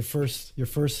your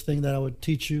first thing that I would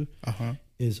teach you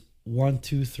is 1,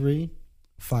 2, 3,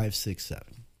 5, 6, 7.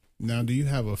 Now, do you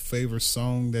have a favorite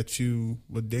song that you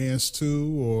would dance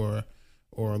to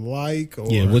or like? Or?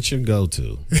 Yeah, what's your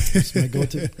go-to? What's my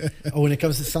go-to? Oh, when it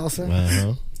comes to salsa?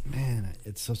 Man,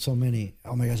 it's so many.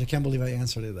 Oh my gosh, I can't believe I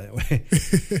answered it that way.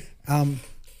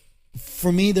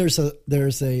 For me, there's a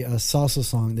salsa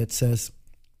song that says,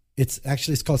 it's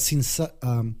called Sin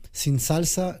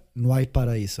Salsa No Hay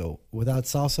Paraíso. Without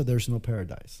salsa, there's no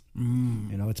paradise.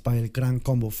 It's by El Gran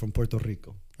Combo from Puerto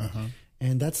Rico.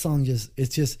 And that song it's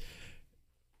just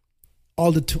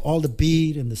all the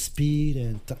beat and the speed,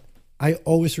 and I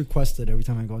always request it every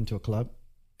time I go into a club,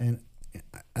 and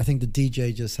I think the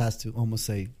DJ just has to almost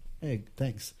say, "Hey,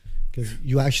 thanks," because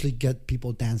you actually get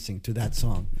people dancing to that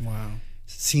song. Wow!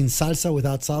 Sin salsa,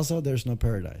 without salsa, there's no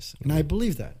paradise, and I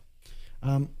believe that.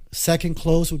 Second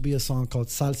close would be a song called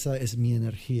 "Salsa es mi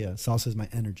energía." Salsa is my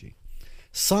energy,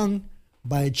 sung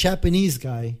by a Japanese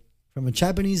guy from a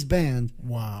Japanese band.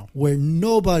 Wow. Where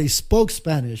nobody spoke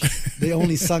Spanish. They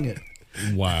only sung it.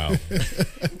 Wow.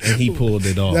 And he pulled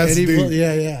it off. That's deep.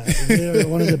 Yeah. They're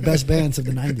one of the best bands of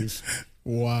the 90s.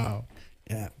 Wow.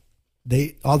 Yeah.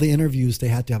 All the interviews, they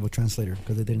had to have a translator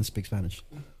because they didn't speak Spanish.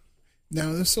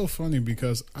 Now, it's so funny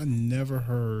because I never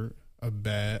heard a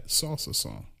bad salsa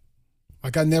song.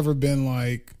 Like, I never been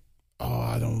like, oh,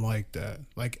 I don't like that.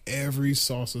 Like, every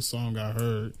salsa song I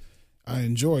heard, I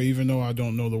enjoy, even though I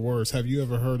don't know the words. Have you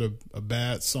ever heard a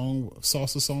bad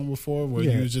salsa song before where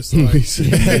you was just like...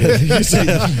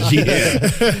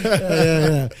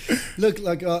 yeah. Look,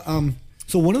 like,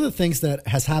 so one of the things that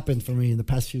has happened for me in the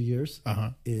past few years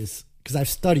is, because I've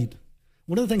studied,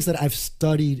 one of the things that I've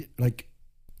studied, like,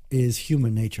 is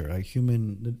human nature, like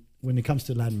when it comes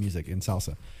to Latin music and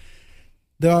salsa.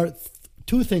 There are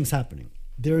two things happening.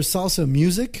 There's salsa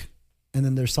music, and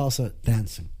then there's salsa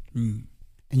dancing. And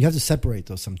you have to separate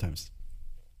those sometimes.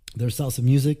 There's salsa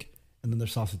music, and then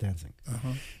there's salsa dancing.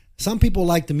 Some people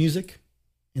like the music,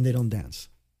 and they don't dance.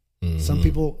 Some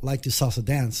people like to salsa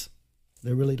dance.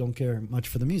 They really don't care much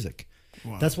for the music.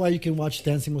 Wow. That's why you can watch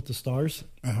Dancing with the Stars.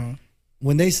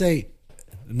 When they say,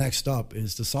 next up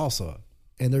is the salsa,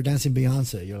 and they're dancing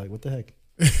Beyonce, you're like, what the heck?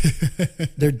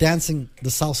 They're dancing the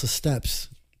salsa steps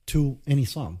to any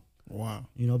song. Wow.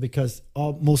 You know, because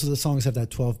most of the songs have that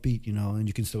 12 beat, you know, and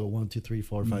you can still go 1, 2, 3,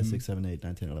 4, 5, 6, 7, 8,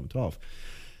 9, 10, 11, 12.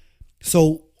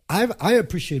 So I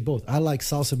appreciate both. I like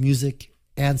salsa music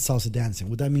and salsa dancing.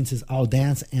 What that means is I'll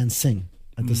dance and sing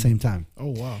at the same time. Oh,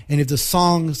 wow. And if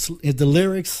the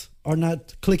lyrics are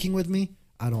not clicking with me,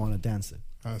 I don't want to dance it.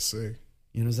 I see.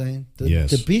 You know what I'm saying?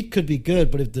 Yes. The beat could be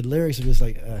good, but if the lyrics are just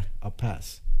like, I'll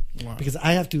pass. Wow. Because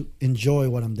I have to enjoy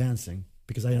what I'm dancing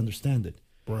because I understand it.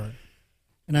 Right.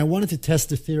 And I wanted to test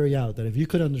the theory out that if you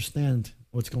could understand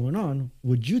what's going on,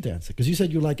 would you dance it? Because you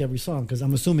said you like every song, because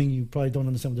I'm assuming you probably don't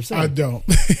understand what they're saying. I don't.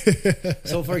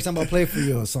 So, for example, I'll play for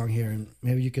you a song here, and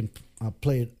maybe you can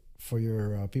play it for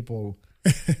your people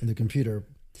in the computer.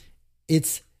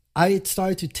 I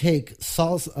started to take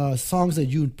songs that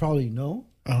you would probably know,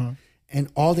 and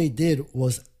all they did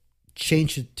was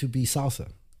change it to be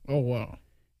salsa. Oh, wow.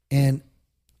 And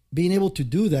being able to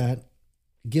do that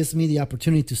gives me the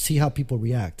opportunity to see how people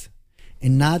react,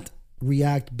 and not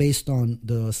react based on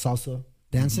the salsa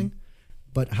dancing,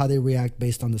 but how they react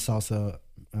based on the salsa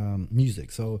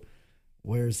music. So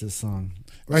where's this song?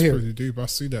 Right here. Pretty deep. I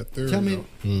see that theory. Tell me.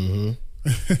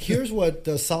 Here's what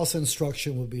the salsa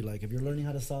instruction would be like. If you're learning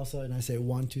how to salsa and I say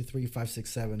 1, 2, 3, 5,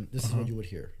 6, 7, this is what you would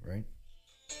hear, right?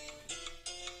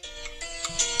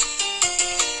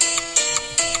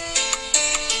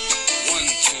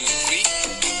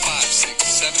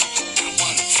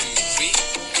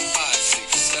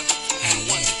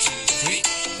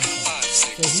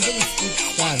 So if you didn't speak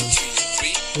Spanish,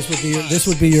 this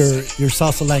would be your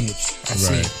salsa language.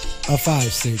 Right. A 5,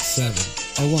 6,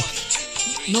 7, a 1.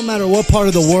 No matter what part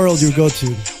of the world you go to,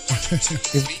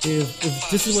 if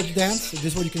this is what you dance, if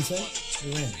this is what you can say,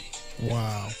 you're in.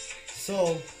 Wow.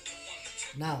 So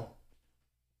now,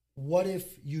 what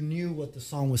if you knew what the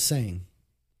song was saying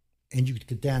and you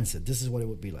could dance it? This is what it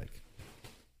would be like.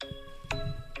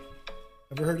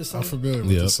 Ever heard this song? I'm familiar with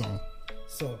this song.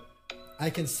 So I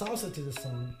can salsa to this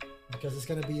song because it's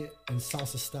gonna be in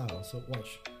salsa style. So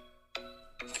watch.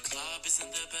 The club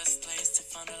isn't the best place to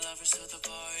find a lover, so the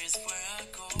bar is where I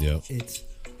go. Yep. It's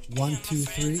 1, 2,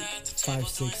 3, 5,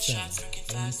 6, 7.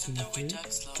 1, 2, 3,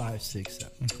 5, 6,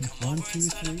 7. 1, 2,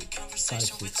 3, 5, 6,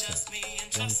 7.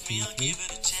 1, 2, 3,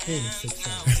 spin 6,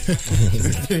 7. 1,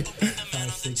 2, 3,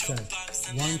 5, 6, 7.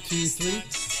 1, 2, 3,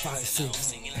 5, 6,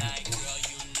 7.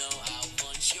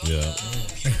 Yeah.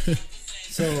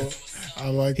 So I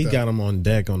like he that. got him on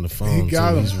deck on the phone. He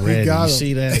got him. He's ready. He got you him.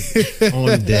 see that?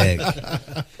 On deck.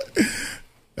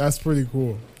 That's pretty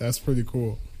cool. That's pretty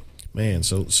cool. Man,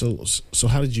 so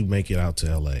how did you make it out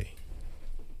to LA?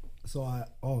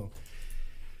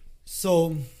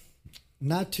 So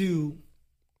not to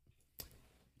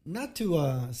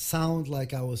sound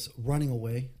like I was running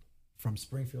away from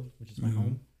Springfield, which is my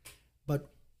home, but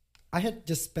I had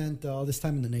just spent all this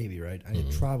time in the Navy, right? I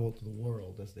had traveled the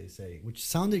world, as they say, which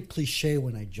sounded cliche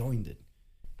when I joined it.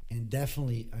 And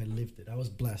definitely I lived it. I was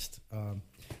blessed.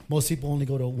 Most people only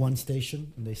go to one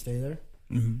station and they stay there.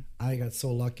 I got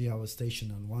so lucky. I was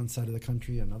stationed on one side of the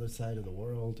country, another side of the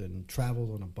world, and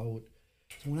traveled on a boat.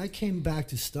 So when I came back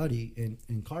to study in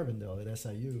Carbondale at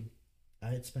SIU,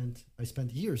 I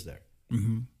spent years there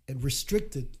and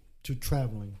restricted to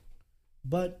traveling.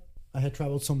 But I had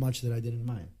traveled so much that I didn't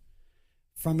mind.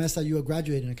 From SIU, I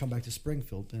graduated and I come back to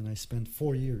Springfield, and I spent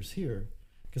 4 years here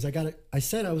because I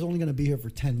said I was only going to be here for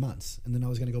 10 months, and then I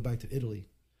was going to go back to Italy.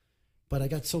 But I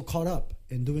got so caught up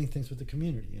in doing things with the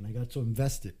community, and I got so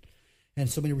invested and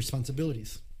so many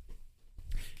responsibilities.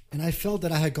 And I felt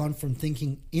that I had gone from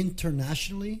thinking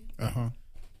internationally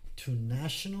to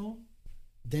national,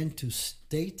 then to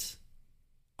state,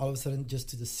 all of a sudden just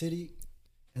to the city,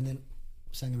 and then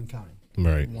Sangamon County.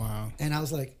 Right. Wow. And I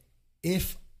was like,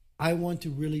 if I want to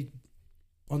really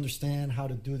understand how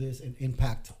to do this and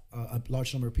impact a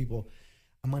large number of people,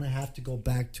 I'm going to have to go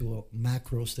back to a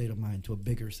macro state of mind, to a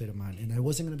bigger state of mind. And I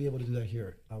wasn't going to be able to do that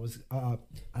here.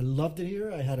 I loved it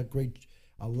here. I had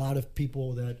a lot of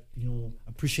people that,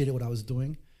 appreciated what I was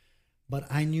doing. But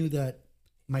I knew that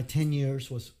my 10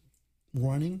 years was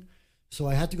running. So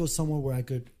I had to go somewhere where I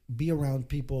could be around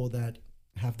people that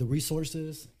have the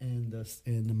resources and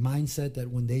the mindset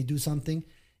that when they do something,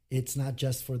 it's not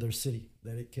just for their city,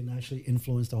 that it can actually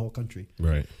influence the whole country.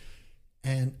 Right.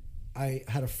 And I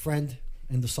had a friend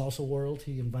in the salsa world.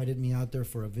 He invited me out there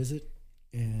for a visit,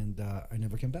 and I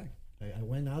never came back. I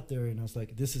went out there, and I was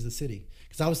like, this is a city.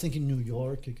 Because I was thinking New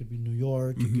York. It could be New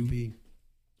York. It could be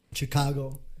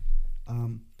Chicago,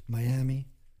 Miami.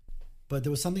 But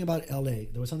there was something about L.A.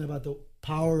 There was something about the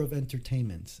power of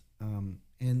entertainment.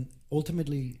 And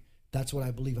ultimately, that's what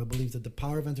I believe. I believe that the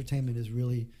power of entertainment is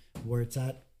really where it's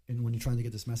at and when you're trying to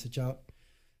get this message out.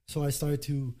 So I started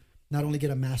to not only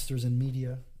get a master's in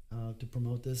media to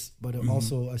promote this, but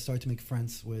also I started to make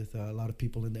friends with a lot of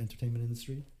people in the entertainment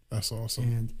industry. That's awesome.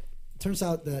 And it turns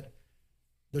out that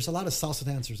there's a lot of salsa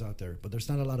dancers out there, but there's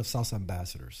not a lot of salsa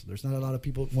ambassadors. There's not a lot of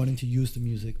people wanting to use the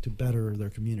music to better their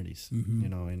communities,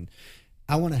 and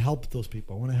I want to help those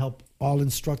people. I want to help all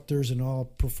instructors and all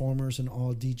performers and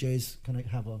all DJs kind of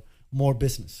have more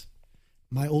business.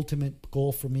 My ultimate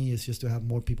goal for me is just to have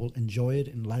more people enjoy it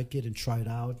and like it and try it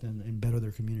out and better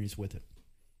their communities with it.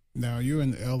 Now, you're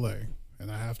in L.A.,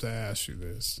 and I have to ask you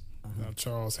this. Now,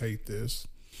 Charles hate this,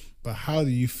 but how do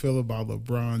you feel about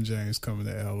LeBron James coming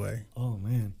to L.A.? Oh,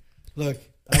 man. Look,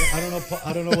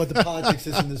 I don't know what the politics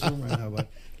is in this room right now, but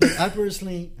look, I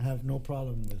personally have no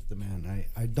problem with the man.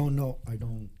 I don't know. I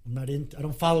don't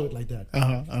follow it like that.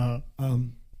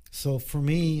 So for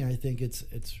me, I think it's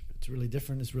really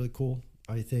different. It's really cool.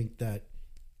 I think the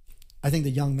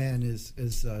young man is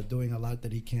doing a lot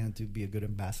that he can to be a good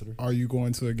ambassador. Are you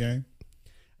going to a game?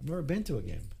 I've never been to a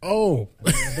game. Oh.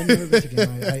 I've never been to a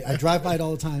game. I drive by it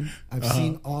all the time. I've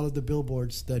seen all of the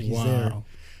billboards that he's there.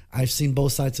 I've seen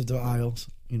both sides of the aisles,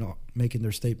 making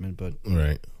their statement, but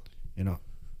right.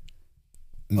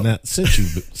 Now, since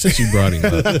you brought him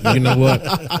up, you know what?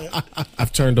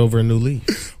 I've turned over a new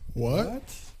leaf. What?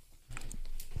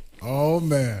 Oh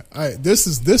man! This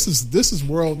is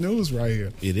world news right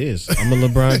here. It is. I'm a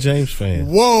LeBron James fan.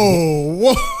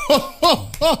 Whoa! I'm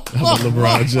a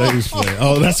LeBron James fan.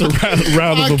 Oh, that's a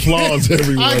round of applause,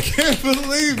 everyone. I can't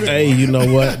believe it. Hey, you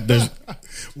know what?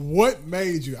 What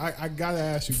made you? I gotta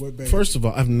ask you what made. First of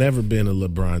all, I've never been a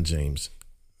LeBron James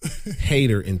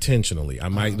hater intentionally. I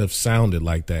might have sounded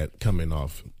like that, coming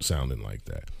off sounding like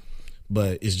that,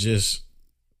 but it's just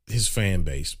his fan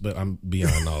base. But I'm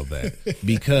beyond all that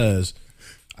because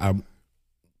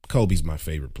Kobe's my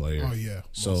favorite player. Oh yeah,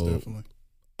 so most definitely.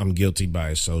 I'm guilty by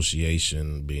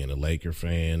association being a Laker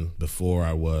fan before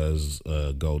I was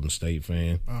a Golden State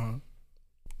fan.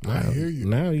 I hear you.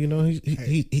 Now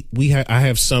I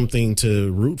have something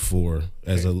to root for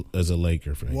as a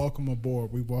Laker fan. Welcome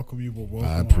aboard. We welcome you.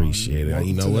 I appreciate it.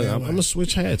 You know what? I'm gonna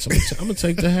switch hats. I'm gonna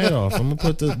take the hat off. I'm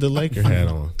gonna put the Laker hat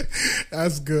on.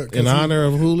 That's good. In honor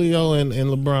of Julio and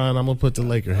LeBron, I'm gonna put the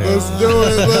Laker hat on. Let's do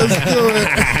it.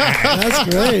 that's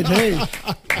great. Hey,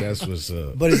 that's what's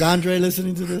up. But is Andre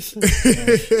listening to this?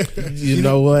 You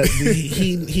know what?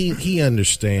 He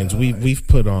understands. We've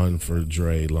put on for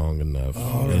Dre long enough.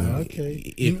 And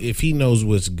okay. If he knows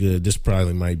what's good, this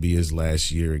probably might be his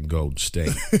last year in Golden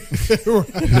State.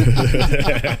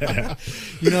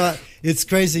 It's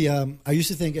crazy. I used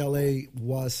to think LA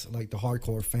was like the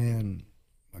hardcore fan,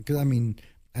 because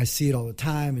I see it all the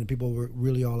time, and people were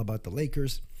really all about the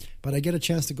Lakers. But I get a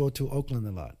chance to go to Oakland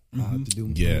a lot to do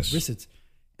visits,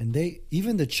 and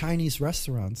even the Chinese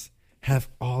restaurants have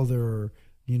all their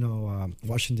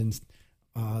Washington's.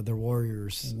 Their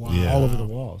Warriors all over the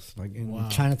walls, like in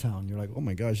Chinatown. You're like, oh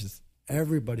my gosh,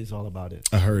 everybody's all about it.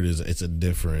 I heard it's a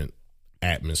different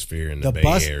atmosphere in the Bay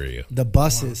Area. The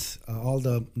buses, all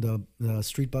the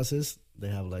street buses, they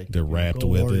have like they're wrapped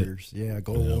Gold with Warriors. Yeah,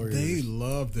 Gold Warriors. They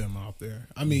love them out there.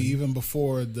 Even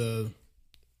before the.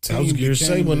 I was going to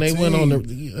say, when they went on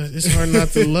it's hard not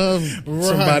to love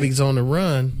somebody's on the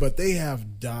run. But they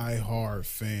have diehard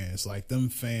fans. Like, them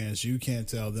fans, you can't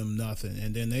tell them nothing.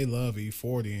 And then they love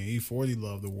E40, and E40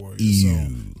 love the Warriors.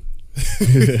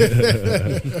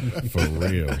 For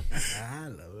real. I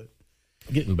love it.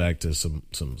 Getting back to some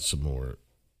more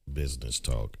business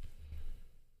talk.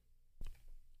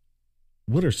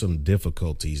 What are some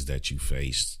difficulties that you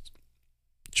faced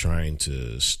trying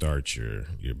to start your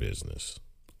business?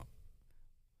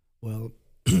 Well,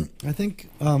 I think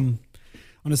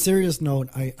On a serious note,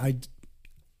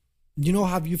 you know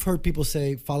how you've heard people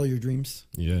say, follow your dreams?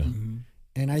 Yeah.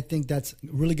 And I think that's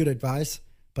really good advice,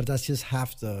 but that's just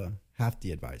half the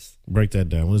advice. Break that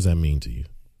down. What does that mean to you?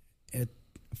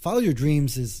 Follow your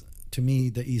dreams is, to me,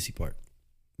 the easy part.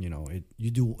 You know,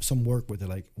 you do some work with it.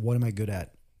 Like, what am I good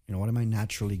at? You know, what am I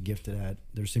naturally gifted at?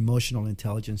 There's emotional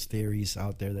intelligence theories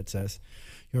out there that says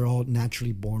you're all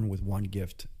naturally born with one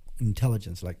gift,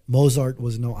 intelligence. Like Mozart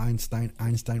was no Einstein.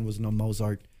 Einstein was no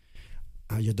Mozart.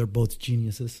 They're both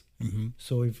geniuses.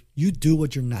 So if you do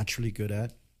what you're naturally good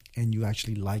at and you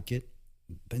actually like it,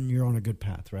 then you're on a good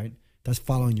path, right? That's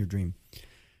following your dream.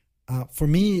 For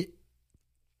me,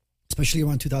 especially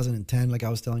around 2010, like I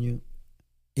was telling you,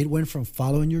 it went from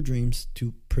following your dreams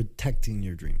to protecting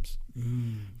your dreams.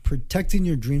 Protecting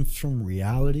your dreams from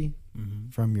reality,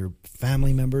 from your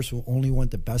family members who only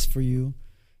want the best for you,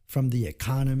 from the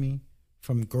economy,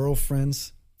 from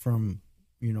girlfriends, from,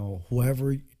 you know,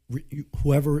 whoever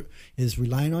is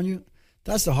relying on you.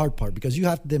 That's the hard part, because you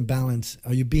have to then balance,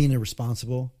 are you being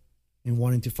irresponsible in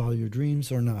wanting to follow your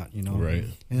dreams or not, you know? Right.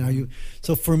 And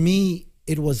so for me,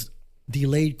 it was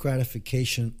delayed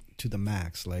gratification to the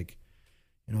max. Like,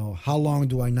 you know, how long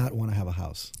do I not want to have a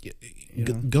house?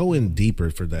 Go in deeper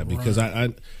for that, because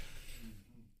I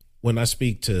when I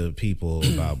speak to people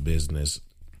about business,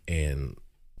 and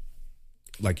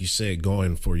like you said,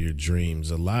 going for your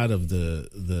dreams, a lot of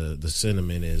the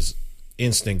sentiment is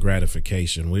instant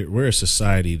gratification. We're a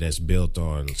society that's built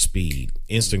on speed,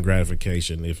 instant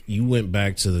gratification. If you went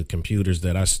back to the computers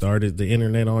that I started the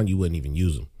internet on, you wouldn't even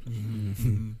use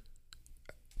them.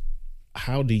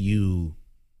 How do you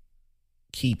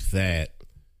keep that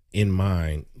in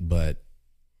mind, but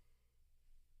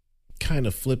kind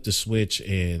of flip the switch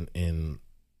and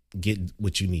get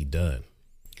what you need done?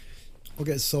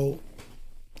 Okay, so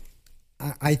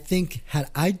I think had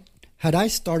I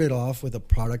started off with a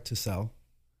product to sell,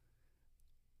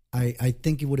 I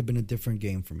think it would have been a different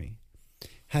game for me.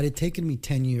 Had it taken me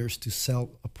 10 years to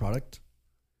sell a product,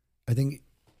 I think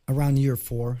around year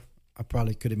 4, I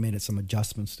probably could have made some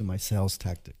adjustments to my sales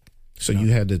tactic. So you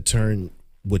had to turn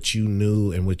what you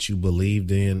knew and what you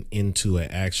believed in into an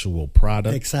actual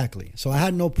product? Exactly. So I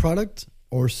had no product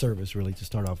or service really to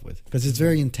start off with, because it's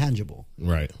very intangible.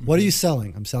 Right. What are you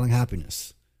selling? I'm selling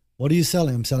happiness. What are you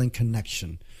selling? I'm selling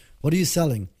connection. What are you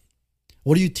selling?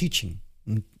 What are you teaching?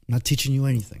 I'm not teaching you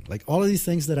anything. Like all of these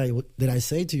things that I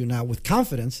say to you now with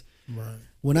confidence. Right.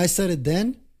 When I said it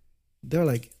then, they're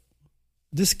like,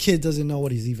 this kid doesn't know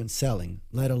what he's even selling,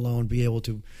 let alone be able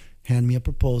to hand me a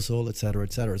proposal, et cetera,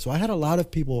 et cetera. So I had a lot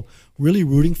of people really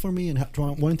rooting for me and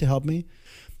wanting to help me,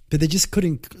 but they just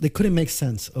couldn't make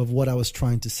sense of what I was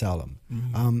trying to sell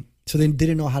them. So they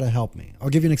didn't know how to help me. I'll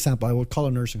give you an example. I would call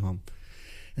a nursing home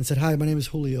and said, "Hi, my name is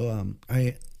Julio.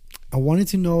 I wanted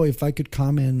to know if I could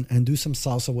come in and do some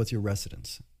salsa with your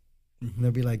residents." And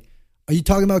they'll be like, "Are you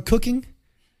talking about cooking?"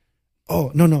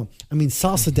 "Oh, no. I mean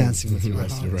salsa dancing with your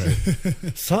residents."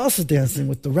 Right. Salsa dancing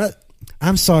with the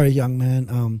I'm sorry, young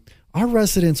man. Our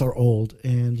residents are old,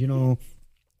 and you know,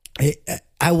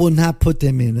 I will not put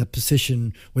them in a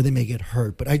position where they may get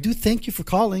hurt. But I do thank you for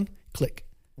calling. Click.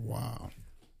 Wow.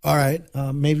 All right.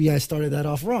 Maybe I started that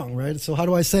off wrong, right? So how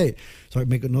do I say it? So I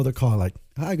make another call like,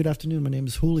 "Hi, good afternoon. My name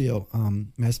is Julio.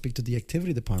 May I speak to the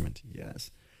activity department?"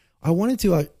 "Yes." "I wanted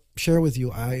to share with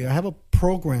you, I have a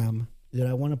program that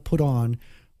I want to put on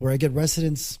where I get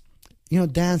residents,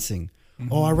 dancing."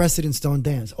 "Oh, our residents don't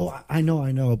dance." "Oh, I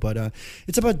know. But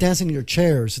it's about dancing in your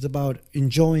chairs. It's about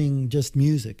enjoying just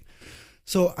music."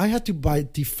 So I had to, by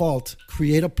default,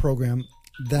 create a program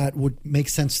that would make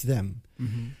sense to them.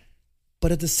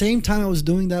 But at the same time I was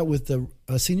doing that with the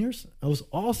seniors, I was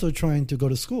also trying to go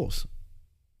to schools.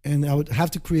 And I would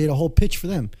have to create a whole pitch for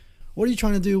them. "What are you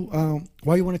trying to do?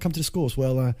 Why do you want to come to the schools?"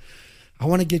 "Well, I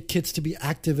want to get kids to be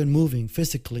active and moving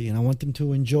physically, and I want them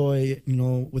to enjoy,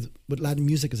 what Latin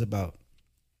music is about."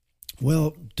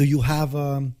 "Well, do you have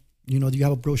a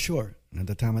brochure?" And at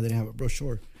the time I didn't have a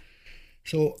brochure.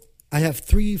 So I have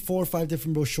 3, 4, 5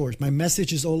 different brochures. My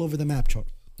message is all over the map chart.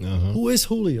 Who is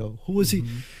Julio? Who is he?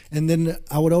 And then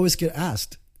I would always get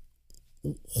asked,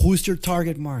 "Who's your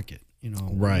target market?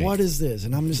 Right. What is this?"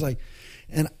 And I'm just like,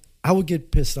 and I would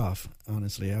get pissed off,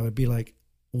 honestly. I would be like,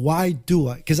 why do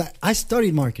I? Because I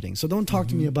studied marketing. So don't talk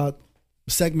to me about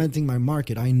segmenting my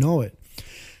market. I know it.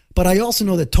 But I also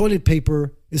know that toilet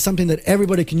paper is something that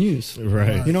everybody can use.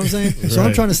 Right. You know what I'm saying? So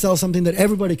I'm trying to sell something that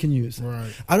everybody can use.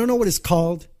 Right. I don't know what it's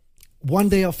called. One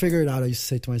day I'll figure it out, I used to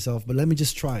say to myself, but let me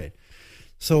just try it.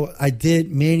 So I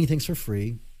did many things for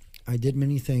free. I did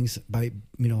many things by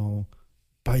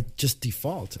just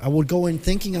default. I would go in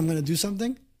thinking I'm going to do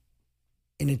something,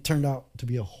 And it turned out to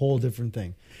be a whole different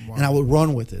thing. Wow. And I would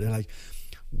run with it. And like,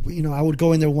 you know, I would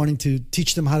go in there wanting to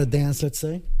teach them how to dance, let's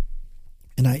say.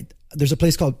 And there's a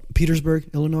place called Petersburg,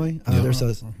 Illinois. There's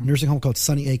a nursing home called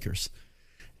Sunny Acres.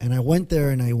 And I went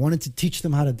there and I wanted to teach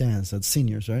them how to dance as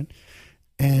seniors, right?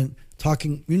 And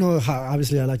talking, you know how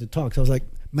obviously I like to talk. So I was like,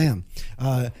 ma'am,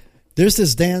 there's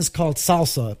this dance called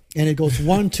salsa, and it goes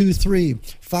 1, 2, 3,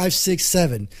 5, 6,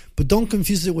 7. But don't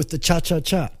confuse it with the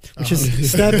cha-cha-cha, which is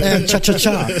step and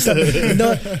cha-cha-cha. So, you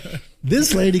know,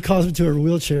 this lady calls me to her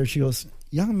wheelchair. She goes,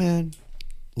 young man,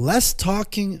 less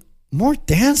talking, more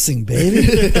dancing, baby.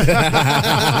 Yeah,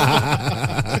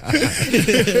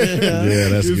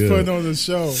 that's He was good. putting on the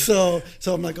show. So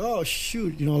I'm like, oh,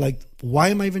 shoot. You know, like, why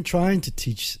am I even trying to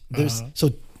teach? So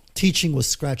teaching was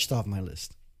scratched off my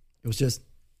list. It was just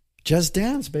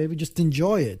dance, baby. Just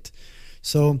enjoy it.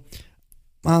 So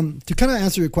to kind of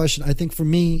answer your question, I think for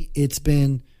me, it's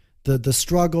been the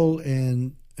struggle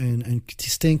and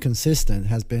staying consistent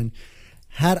has been,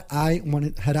 had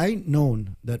I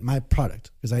known that my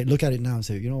product, because I look at it now and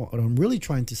say, you know, what I'm really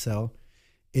trying to sell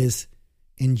is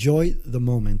enjoy the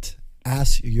moment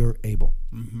as you're able.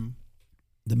 Mm-hmm.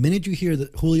 The minute you hear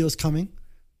that Julio's coming,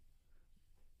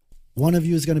 one of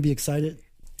you is going to be excited.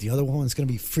 The other one is going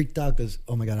to be freaked out because,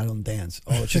 oh my God, I don't dance.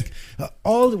 Oh, it's just,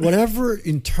 all whatever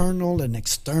internal and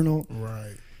external.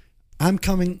 Right. I'm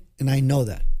coming, and I know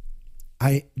that.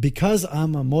 Because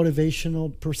I'm a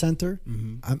motivational presenter.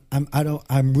 Mm-hmm.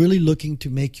 I'm really looking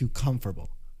to make you comfortable.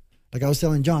 Like I was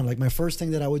telling John, like my first thing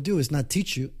that I would do is not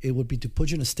teach you. It would be to put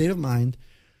you in a state of mind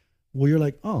where you're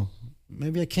like, oh,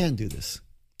 maybe I can do this.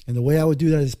 And the way I would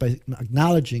do that is by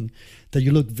acknowledging that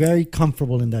you look very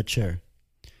comfortable in that chair.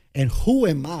 And who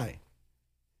am I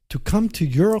to come to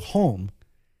your home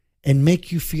and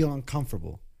make you feel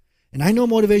uncomfortable? And I know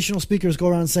motivational speakers go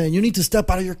around saying, you need to step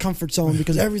out of your comfort zone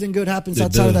because everything good happens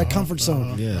outside of that comfort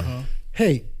zone.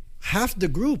 Hey, half the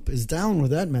group is down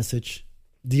with that message.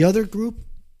 The other group,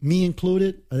 me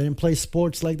included, I didn't play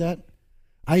sports like that.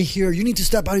 I hear, you need to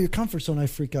step out of your comfort zone. I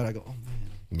freak out. I go, oh,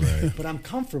 man. Right. But I'm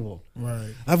comfortable.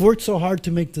 Right. I've worked so hard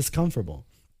to make this comfortable.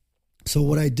 So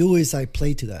what I do is I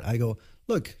play to that. I go,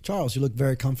 look, Charles, you look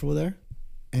very comfortable there.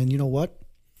 And you know what?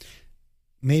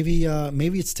 Maybe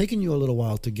it's taken you a little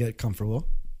while to get comfortable.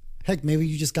 Heck, maybe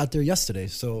you just got there yesterday,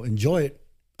 so enjoy it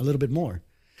a little bit more.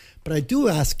 But I do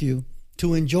ask you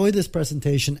to enjoy this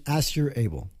presentation as you're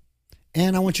able.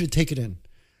 And I want you to take it in.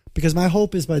 Because my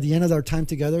hope is by the end of our time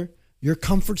together, your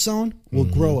comfort zone will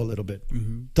grow a little bit.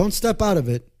 Mm-hmm. Don't step out of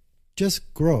it.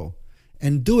 Just grow.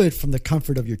 And do it from the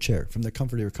comfort of your chair, from the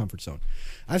comfort of your comfort zone.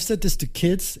 I've said this to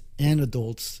kids and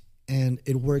adults, and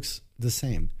it works the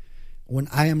same. When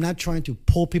I am not trying to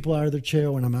pull people out of their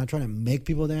chair, when I'm not trying to make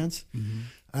people dance,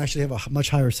 I actually have a much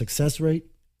higher success rate.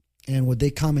 And what they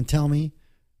come and tell me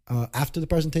after the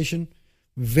presentation,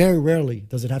 very rarely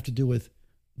does it have to do with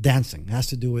dancing. It has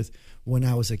to do with when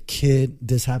I was a kid,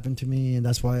 this happened to me, and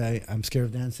that's why I'm scared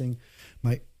of dancing.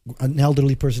 An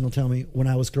elderly person will tell me when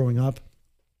I was growing up,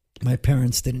 my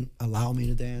parents didn't allow me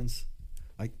to dance.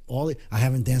 I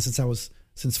haven't danced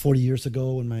since 40 years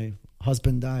ago when my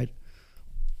husband died.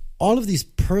 All of these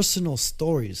personal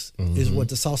stories is what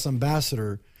the Salsa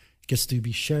Ambassador gets to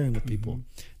be sharing with people,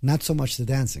 not so much the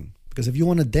dancing. Because if you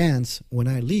want to dance, when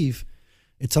I leave,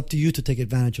 it's up to you to take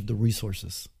advantage of the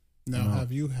resources. Now,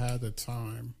 have you had a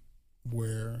time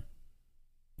where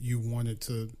you wanted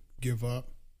to give up?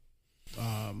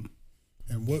 And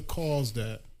what caused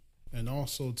that? And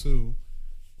also, too,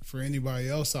 for anybody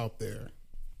else out there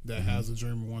that has a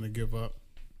dream and want to give up,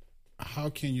 how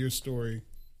can your story,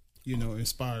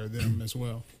 inspire them as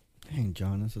well? Dang,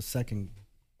 John, that's the second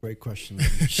great question.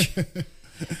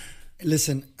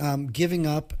 Listen, giving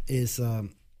up is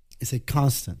a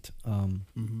constant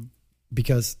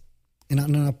because,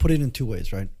 and I'll put it in two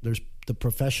ways, right? There's the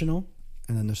professional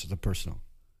and then there's the personal.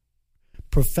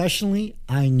 Professionally,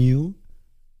 I knew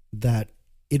that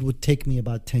it would take me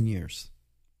about 10 years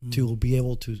to be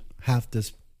able to have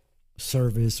this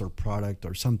service or product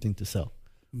or something to sell,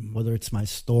 whether it's my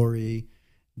story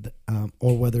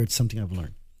or whether it's something I've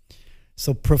learned.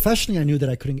 So professionally, I knew that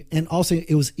I couldn't, and also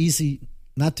it was easy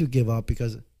not to give up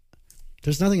because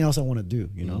there's nothing else I want to do,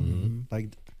 Like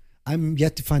I'm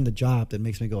yet to find the job that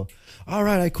makes me go, all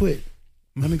right, I quit.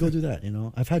 Let me go do that.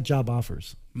 I've had job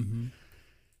offers,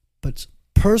 but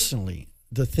personally,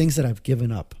 the things that I've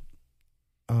given up,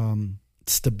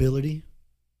 stability,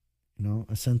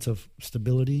 a sense of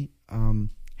stability,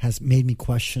 has made me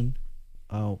question,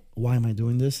 why am I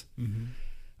doing this?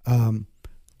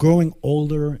 Growing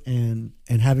older and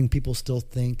having people still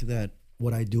think that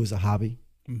what I do is a hobby,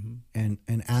 and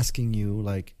asking you,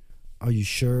 like, are you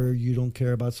sure you don't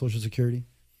care about Social Security?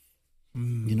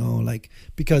 You know, like,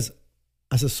 because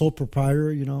as a sole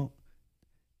proprietor, you know,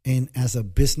 and as a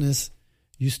business,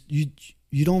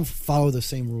 you don't follow the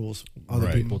same rules other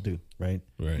Right. people do, right?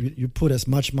 Right. You put as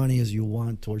much money as you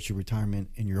want towards your retirement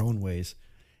in your own ways,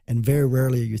 and very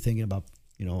rarely are you thinking about,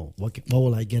 you know, what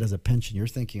will I get as a pension? You're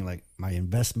thinking like my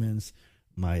investments,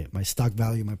 my stock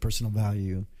value, my personal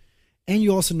value, and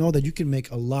you also know that you can make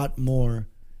a lot more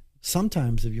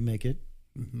sometimes if you make it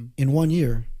in 1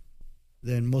 year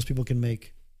than most people can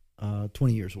make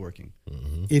 20 years working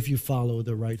if you follow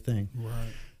the right thing.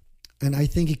 Right. And I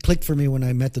think it clicked for me when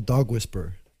I met the dog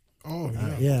whisperer. Oh,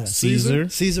 yeah. Yeah,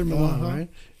 Caesar Milan, right?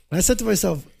 And I said to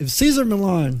myself, if Caesar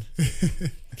Milan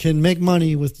can make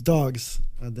money with dogs,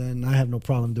 then I have no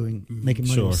problem making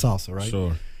money with salsa, right?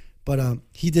 Sure. But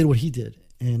he did what he did,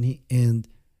 and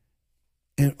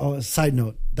side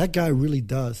note, that guy really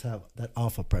does have that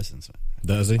alpha presence.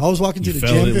 Does he? I was walking to You the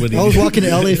felt gym. it when he I was did? walking to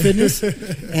LA Fitness,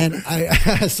 and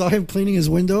I saw him cleaning his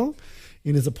window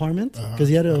in his apartment because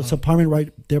he had his apartment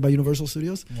right there by Universal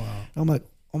Studios. Wow. I'm like,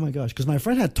 oh my gosh, because my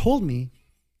friend had told me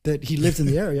that he lived in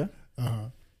the area,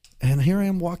 and here I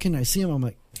am walking. I see him. I'm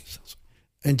like,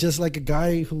 and just like a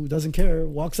guy who doesn't care,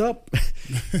 walks up,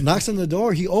 knocks on the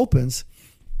door. He opens,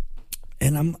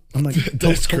 and I'm like,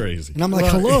 That's crazy. and I'm like,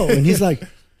 hello, and he's like,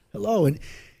 hello, and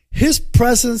his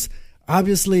presence,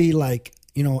 obviously, like,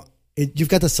 you know, you've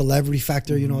got the celebrity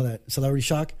factor, you know, that celebrity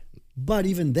shock, but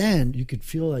even then, you could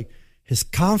feel like his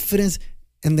confidence,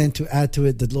 and then to add to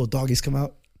it, the little doggies come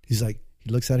out. He's like, he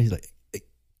looks at it, he's like, hey.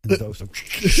 And the dog's like,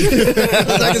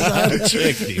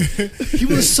 he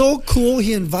was so cool.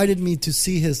 He invited me to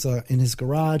see his in his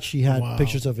garage. He had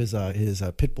pictures of his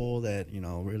pit bull that, you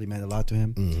know, really meant a lot to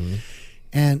him.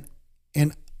 And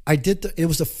I did. It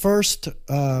was the first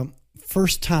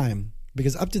time,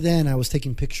 because up to then I was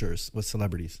taking pictures with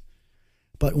celebrities,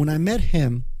 but when I met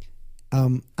him,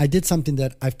 I did something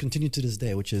that I've continued to this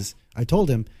day, which is I told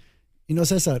him, you know,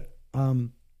 Cesar,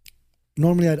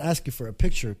 normally I'd ask you for a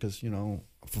picture because, you know,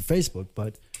 for Facebook,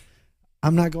 but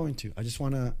I'm not going to. I just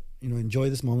want to, you know, enjoy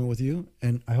this moment with you,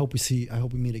 and I hope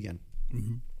we meet again.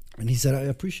 And he said, I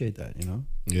appreciate that, you know.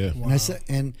 Yeah. And I said,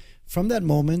 and from that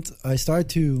moment, I started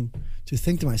to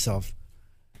think to myself,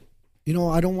 you know,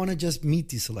 I don't want to just meet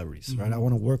these celebrities, right? I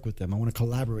want to work with them. I want to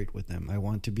collaborate with them. I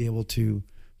want to be able to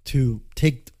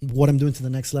take what I'm doing to the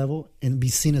next level and be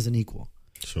seen as an equal.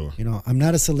 Sure. You know, I'm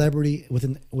not a celebrity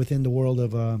within the world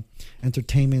of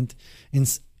entertainment,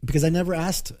 because I never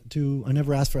asked for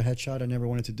a headshot. I never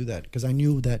wanted to do that because I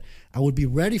knew that I would be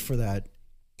ready for that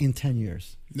in 10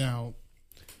 years. Now,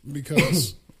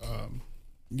 because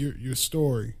your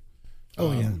story,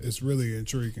 is really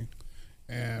intriguing,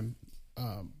 and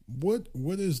what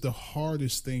is the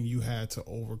hardest thing you had to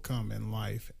overcome in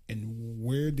life, and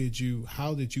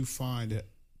how did you find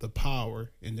the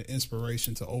power and the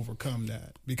inspiration to overcome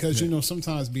that? Because you know,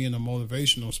 sometimes being a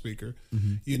motivational speaker,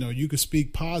 you know, you could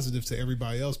speak positive to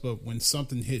everybody else, but when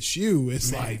something hits you,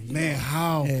 it's like, man,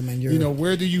 how? Hey, man, you know,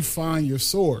 where do you find your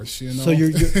source? You know, so you're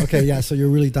okay, yeah. So you're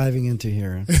really diving into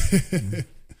here.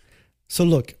 So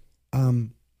look,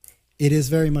 it is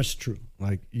very much true.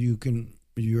 Like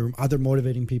you're either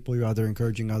motivating people, you're either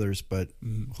encouraging others, but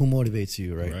who motivates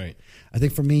you, right? Right. I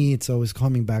think for me, it's always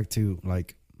coming back to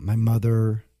like my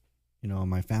mother, you know,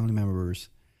 my family members,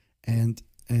 and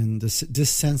this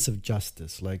sense of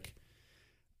justice. Like,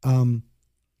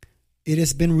 it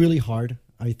has been really hard,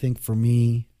 I think, for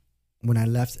me when I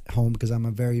left home, because I'm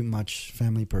a very much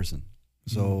family person.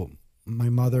 So my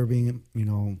mother being, you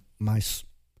know,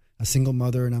 a single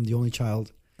mother, and I'm the only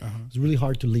child, it was really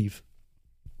hard to leave.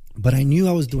 But I knew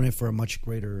I was doing it for a much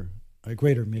greater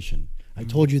mission. I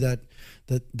told you that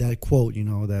quote, you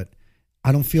know, that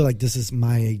I don't feel like this is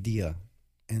my idea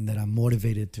and that I'm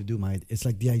motivated to do it's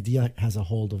like the idea has a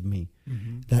hold of me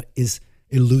that is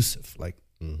elusive. Like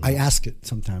I ask it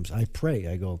sometimes. I pray.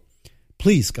 I go,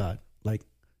 please, God, like,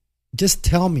 just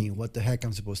tell me what the heck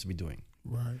I'm supposed to be doing.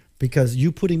 right? Because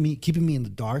you keeping me in the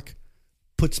dark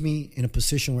puts me in a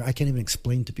position where I can't even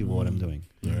explain to people what I'm doing.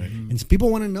 Right. And people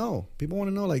want to know. People want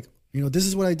to know, like, you know, this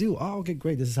is what I do. Oh, okay,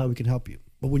 great. This is how we can help you.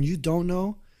 But when you don't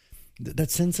know,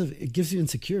 that sense of, it gives you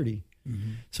insecurity.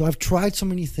 So I've tried so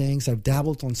many things. I've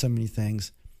dabbled on so many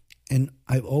things. And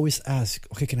I've always asked,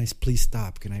 okay, can I please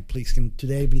stop? Can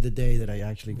today be the day that I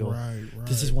actually go, Right.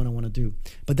 this is what I want to do?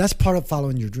 But that's part of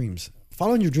following your dreams.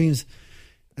 Following your dreams,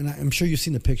 and I'm sure you've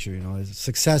seen the picture, you know,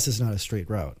 success is not a straight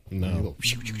route. No.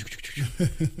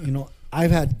 You know,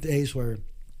 I've had days where,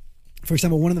 for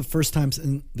example, one of the first times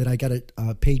that I got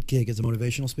a paid gig as a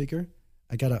motivational speaker,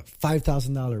 I got a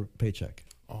 $5,000 paycheck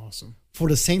Awesome. for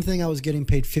the same thing I was getting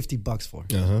paid $50 for.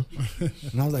 Uh-huh.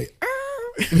 And I was like,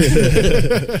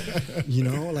 You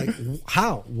know, like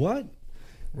how, what?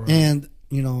 Right. And,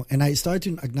 you know, and I started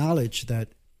to acknowledge that,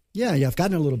 yeah, I've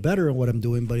gotten a little better at what I'm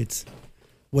doing, but it's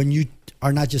when you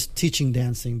are not just teaching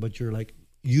dancing, but you're like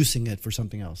using it for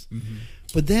something else. Mm-hmm.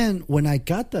 But then when I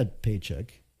got that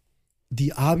paycheck,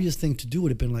 the obvious thing to do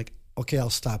would have been like, okay, I'll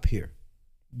stop here.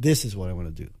 This is what I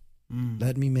want to do.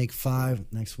 Let me make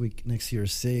 5 next week, next year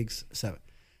 6, 7.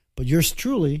 But yours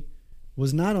truly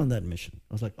was not on that mission.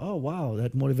 I was like, oh wow,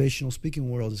 that motivational speaking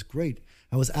world is great.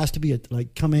 I was asked to be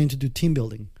come in to do team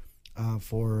building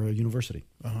for a university,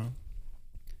 and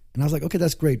I was like, okay,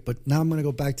 that's great. But now I'm going to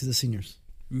go back to the seniors,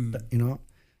 you know,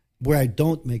 where I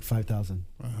don't make 5,000.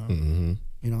 You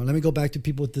know, let me go back to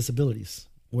people with disabilities,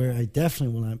 where I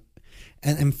definitely will not.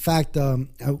 And in fact,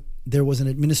 there was an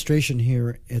administration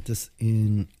here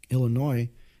in Illinois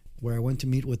where I went to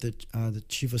meet with the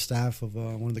chief of staff of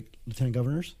one of the lieutenant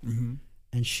governors,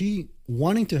 and she,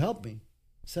 wanting to help me,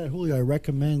 said, Julio, I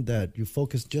recommend that you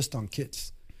focus just on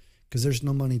kids because there's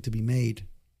no money to be made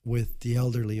with the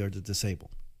elderly or the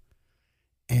disabled.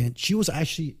 And she was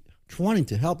actually wanting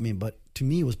to help me, but to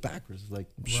me it was backwards. Like,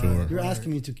 sure, you're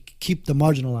asking me to keep the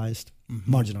marginalized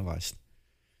marginalized.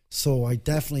 So I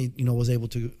definitely, you know, was able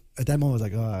to, at that moment, I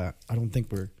was like, oh, I don't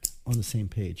think we're on the same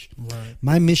page. Right.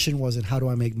 My mission wasn't how do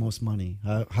I make most money?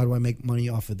 How do I make money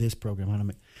off of this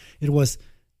program? It was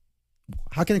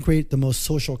how can I create the most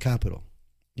social capital?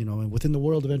 You know, and within the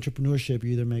world of entrepreneurship,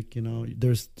 you either make, you know,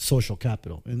 there's social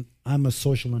capital, and I'm a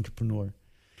social entrepreneur,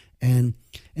 and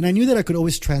I knew that I could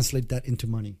always translate that into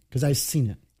money because I've seen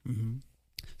it.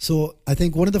 So I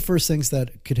think one of the first things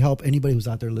that could help anybody who's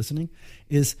out there listening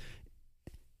is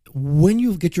when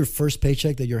you get your first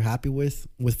paycheck that you're happy with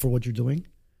for what you're doing,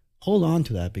 hold on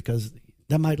to that because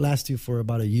that might last you for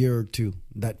about a year or two,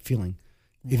 that feeling,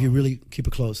 if you really keep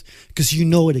it close. Because you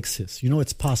know it exists. You know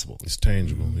it's possible. It's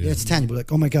tangible. Yeah, it's tangible.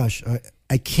 Like, oh my gosh,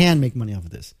 I can make money off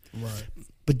of this. Right.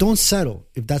 But don't settle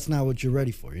if that's not what you're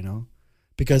ready for, you know?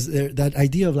 Because that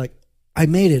idea of like, I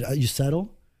made it, you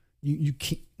settle. You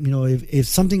can't, you know, if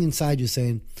something inside you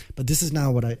saying, but this is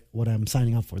not what I'm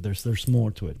signing up for. There's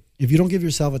more to it. If you don't give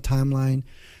yourself a timeline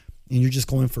and you're just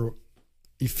going for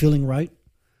you feeling right,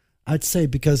 I'd say,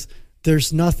 because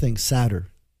there's nothing sadder.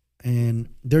 And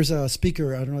there's a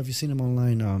speaker, I don't know if you've seen him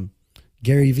online,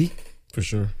 Gary Vee. For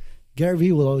sure. Gary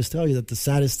Vee will always tell you that the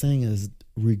saddest thing is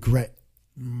regret.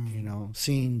 You know,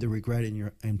 seeing the regret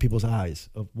in people's eyes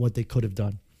of what they could have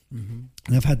done. And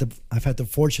I've had the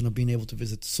fortune of being able to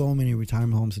visit so many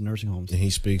retirement homes and nursing homes. And he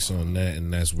speaks on that,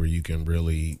 and that's where you can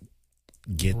really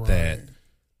get that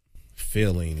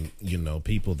feeling. You know,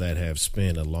 people that have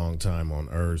spent a long time on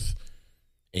earth,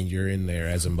 and you're in there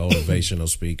as a motivational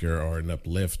speaker or an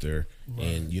uplifter,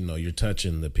 and you know you're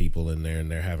touching the people in there,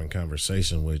 and they're having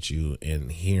conversation with you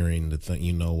and hearing the thing.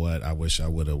 You know what? I wish I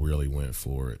would have really went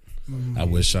for it. I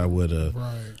wish I would have.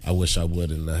 I wish I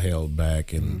wouldn't have held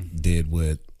back and did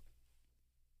what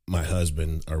my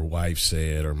husband or wife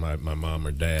said, or my mom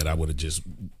or dad. I would have just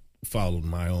followed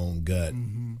my own gut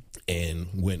and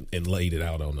went and laid it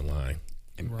out on the line.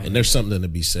 And there's something to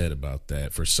be said about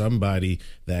that for somebody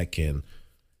that can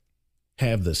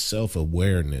have the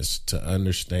self-awareness to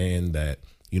understand that,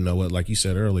 you know what, like you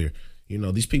said earlier, you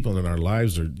know, these people in our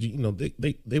lives are, you know,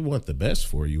 they want the best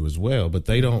for you as well, but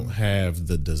they don't have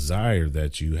the desire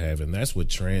that you have. And that's what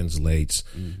translates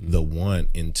the want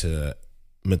into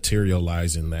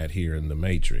materializing that here in the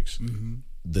matrix.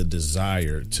 The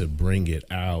desire to bring it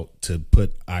out, to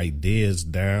put ideas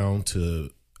down,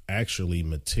 to actually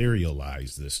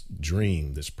materialize this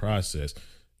dream, this process.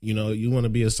 You know, you want to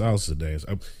be a salsa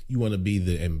dancer. You want to be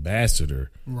the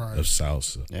ambassador of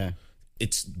salsa. Yeah.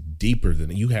 It's deeper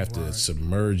than you have to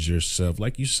submerge yourself.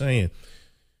 Like you're saying,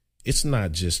 it's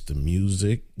not just the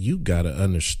music. You got to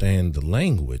understand the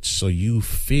language so you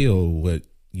feel what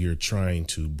you're trying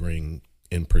to bring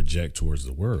and project towards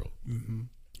the world.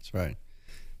 That's right.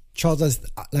 Charles,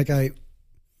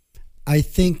 I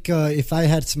think if I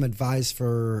had some advice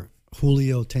for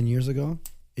Julio 10 years ago,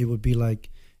 it would be like,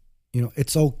 you know,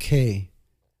 it's okay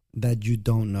that you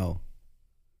don't know,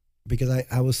 because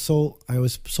I was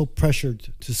so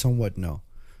pressured to somewhat know,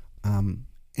 and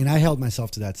I held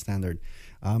myself to that standard.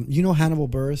 You know Hannibal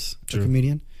Buress, the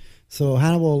comedian. So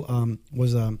Hannibal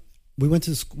was we went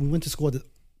to school at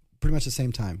pretty much the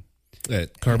same time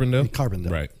at Carbondale. Carbondale,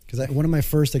 right? Because one of my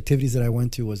first activities that I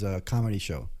went to was a comedy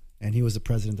show, and he was the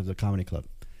president of the comedy club,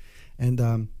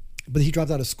 and but he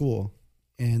dropped out of school.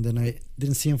 And then I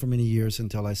didn't see him for many years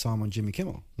until I saw him on Jimmy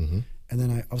Kimmel. And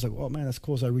then I was like, oh, man, that's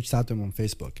cool. So I reached out to him on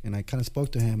Facebook. And I kind of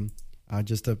spoke to him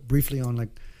just briefly on, like,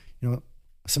 you know,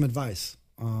 some advice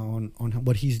on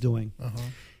what he's doing.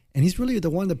 And he's really the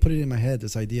one that put it in my head,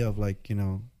 this idea of like, you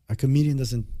know, a comedian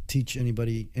doesn't teach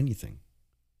anybody anything.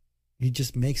 He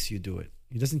just makes you do it.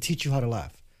 He doesn't teach you how to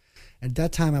laugh. At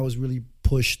that time, I was really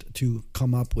pushed to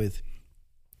come up with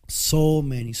so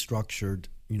many structured,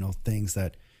 you know, things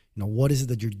that, you know, what is it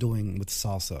that you're doing with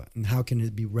salsa, and how can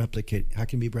it be replicated? How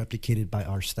can it be replicated by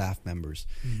our staff members?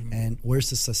 And where's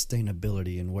the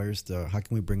sustainability, and how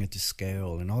can we bring it to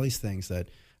scale, and all these things that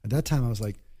at that time I was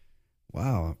like,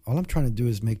 wow, all I'm trying to do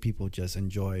is make people just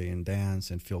enjoy and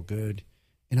dance and feel good.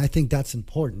 And I think that's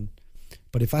important.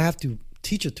 But if I have to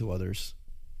teach it to others,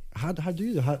 how do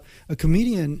you do it? A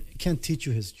comedian can't teach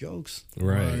you his jokes.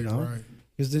 Right. You know?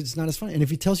 Because it's not as funny. And if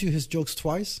he tells you his jokes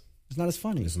twice, it's not as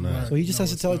funny. It's not. So he just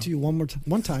has to tell it to you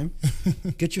one time,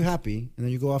 get you happy, and then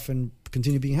you go off and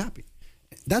continue being happy.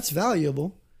 That's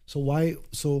valuable.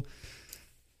 So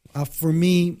for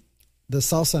me, the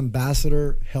salsa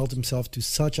ambassador held himself to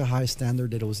such a high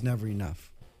standard that it was never enough.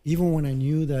 Even when I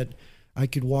knew that I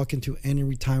could walk into any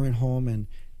retirement home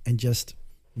and just,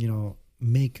 you know,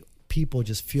 make people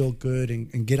just feel good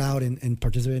and get out and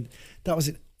participate. That was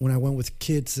it. When I went with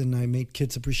kids and I made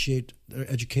kids appreciate their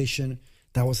education,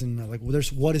 that wasn't like, well,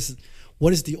 what is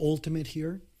the ultimate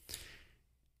here?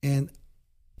 And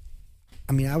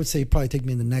I mean, I would say it'd probably take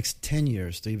me in the next 10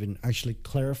 years to even actually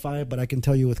clarify it, but I can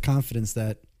tell you with confidence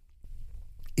that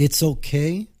it's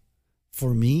okay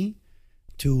for me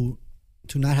to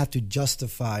not have to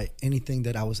justify anything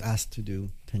that I was asked to do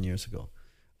 10 years ago.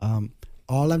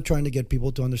 All I'm trying to get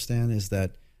people to understand is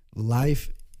that life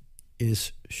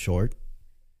is short.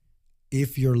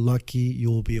 If you're lucky,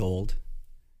 you'll be old.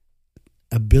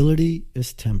 Ability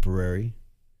is temporary.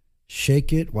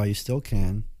 Shake it while you still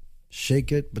can.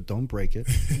 Shake it, but don't break it.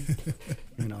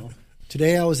 You know.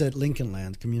 Today I was at Lincoln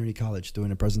Land Community College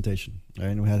doing a presentation, right?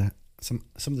 And we had some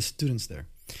of the students there.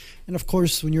 And of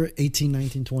course, when you're 18,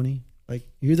 19, 20, like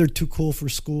you're either too cool for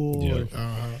school or,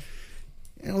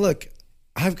 and look,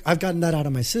 I've gotten that out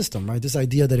of my system, right? This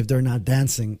idea that if they're not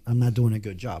dancing, I'm not doing a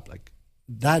good job. Like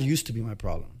that used to be my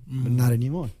problem, but not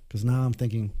anymore. Because now I'm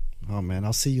thinking, oh man,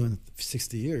 I'll see you in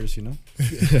 60 years, you know,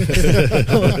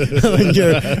 when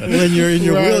you're in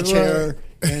your wheelchair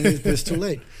and it's too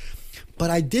late. But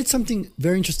I did something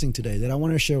very interesting today that I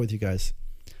want to share with you guys.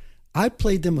 I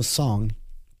played them a song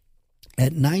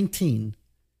at 19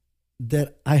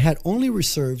 that I had only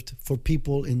reserved for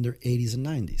people in their 80s and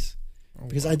 90s.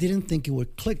 Because I didn't think it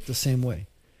would click the same way.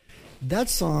 That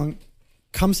song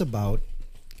comes about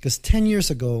because 10 years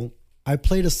ago, I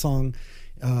played a song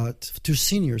to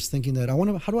seniors thinking that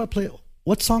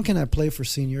what song can I play for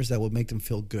seniors that will make them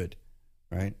feel good,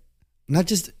 right? Not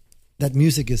just that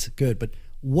music is good, but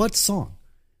what song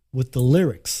with the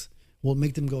lyrics will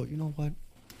make them go, you know what?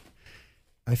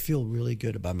 I feel really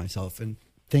good about myself, and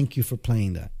thank you for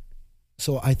playing that.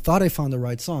 So I thought I found the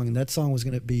right song, and that song was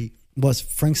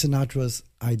Frank Sinatra's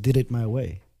I Did It My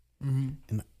Way.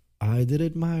 And I did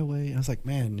it my way. I was like,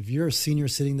 man, if you're a senior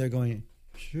sitting there going,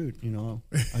 shoot, you know,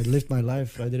 I lived my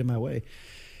life, I did it my way.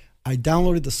 I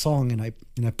downloaded the song and I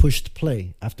pushed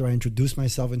play after I introduced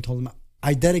myself and told them,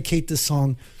 I dedicate this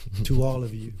song to all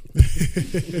of you.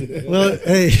 Well,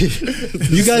 hey,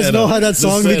 you guys know how that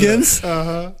song begins?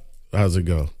 How's it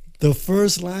go? The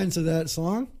first lines of that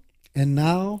song, and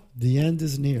now the end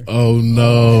is near. Oh,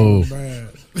 no. Oh, man.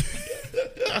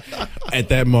 At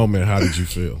that moment, how did you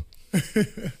feel?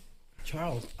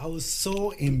 Charles, I was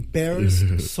so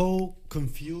embarrassed, so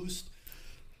confused.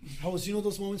 I was, you know,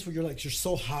 those moments where you're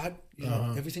so hot, you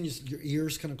know, everything your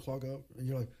ears kind of clog up, and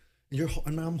you're like,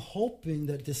 and I'm hoping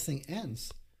that this thing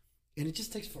ends, and it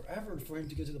just takes forever for him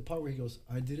to get to the part where he goes,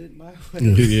 "I did it my way."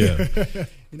 Yeah,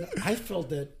 you know, I felt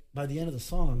that by the end of the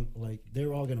song, like they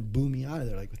were all gonna boo me out of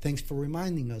there. Like, thanks for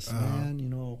reminding us, man. You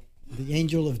know, the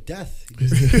angel of death.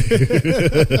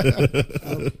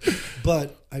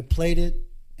 But I played it,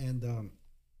 and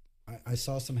I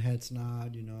saw some heads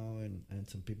nod, you know, and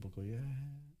some people go, yeah.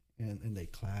 And they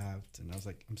clapped, and I was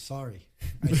like, I'm sorry.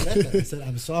 I said that. I said,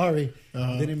 I'm sorry.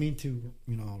 I didn't mean to,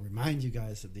 you know, remind you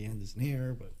guys that the end is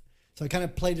near. But so I kind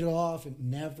of played it off and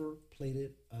never played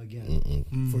it again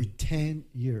for 10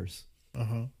 years.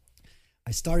 I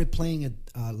started playing it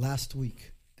last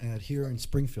week here in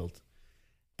Springfield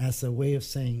as a way of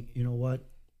saying, you know what,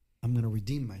 I'm going to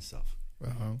redeem myself.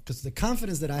 Because the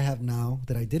confidence that I have now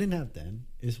that I didn't have then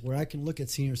is where I can look at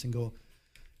seniors and go,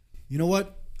 you know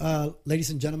what?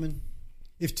 Ladies and gentlemen,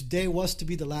 if today was to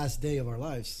be the last day of our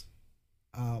lives,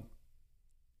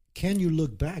 can you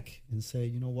look back and say,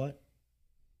 you know what?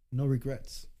 No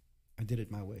regrets. I did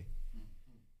it my way.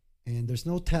 And there's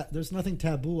nothing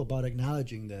taboo about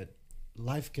acknowledging that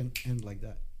life can end like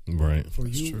that. Right. For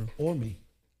you or me.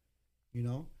 You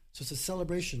know? So it's a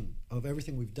celebration of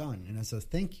everything we've done, and as a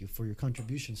thank you for your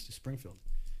contributions to Springfield,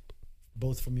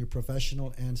 both from your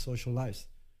professional and social lives.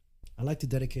 I'd like to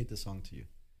dedicate this song to you.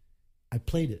 I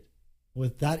played it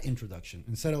with that introduction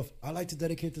instead of "I'd like to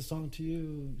dedicate the song to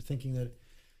you," thinking that,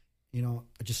 you know,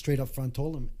 I just straight up front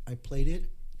told him. I played it,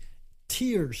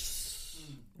 tears,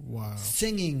 Wow,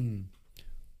 singing,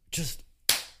 just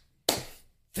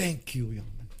thank you,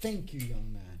 young man. Thank you,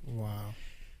 young man. wow.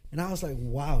 And I was like,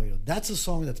 wow, you know, that's a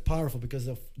song that's powerful because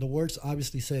of the words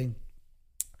obviously saying,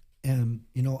 you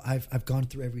know, I've gone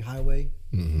through every highway.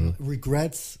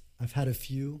 Regrets, I've had a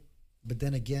few, but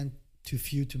then again, too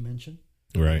few to mention.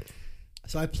 Right.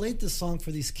 So I played this song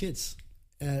for these kids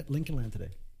at Lincoln Land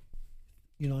today,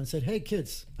 you know, and said, hey,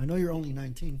 kids, I know you're only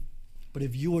 19, but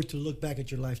if you were to look back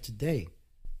at your life today,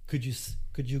 could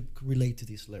you relate to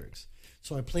these lyrics?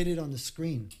 So I played it on the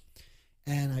screen,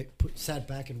 and I sat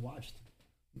back and watched.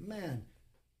 Man,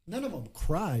 none of them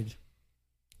cried,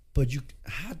 but you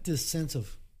had this sense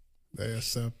of, They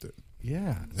accept it.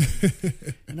 yeah.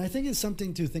 And I think it's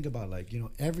something to think about. Like, you know,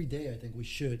 every day I think we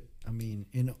should, I mean,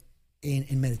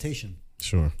 in meditation,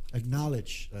 Sure.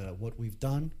 acknowledge what we've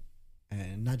done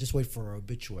and not just wait for our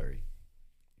obituary,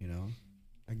 you know,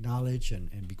 acknowledge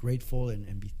and be grateful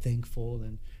and be thankful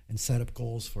and set up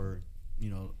goals for, you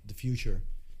know, the future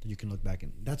that you can look back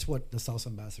and that's what the Salsa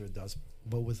Ambassador does,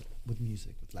 but with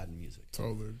music, with Latin music.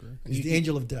 Totally agree. He's the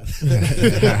angel of death.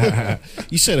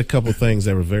 You said a couple things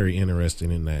that were very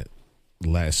interesting in that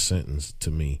last sentence to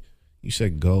me. You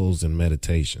said goals and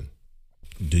meditation.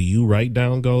 Do you write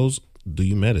down goals? Do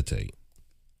you meditate?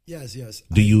 Yes.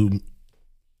 Do you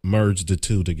merge the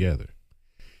two together?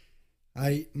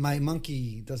 My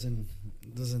monkey doesn't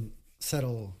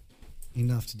settle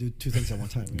enough to do two things at one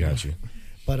time. Got you.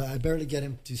 But I barely get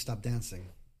him to stop dancing.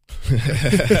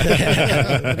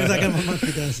 Because I got my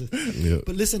monkey dances. Yep.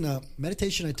 But listen,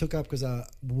 meditation I took up because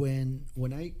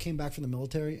when I came back from the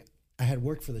military, I had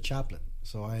worked for the chaplain.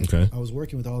 So I was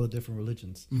working with all the different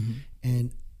religions. Mm-hmm.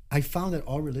 And I found that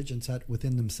all religions had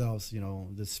within themselves, you know,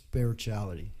 the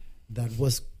spirituality that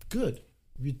was good.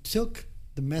 You took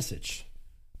the message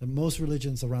that most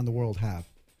religions around the world have.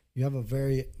 You have a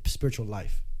very spiritual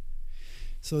life.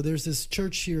 So there's this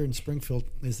church here in Springfield,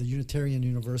 is the Unitarian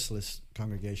Universalist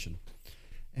congregation.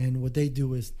 And what they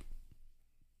do is,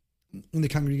 in the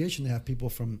congregation, they have people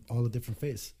from all the different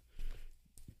faiths.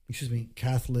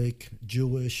 Catholic,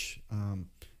 Jewish,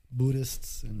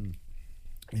 Buddhists, and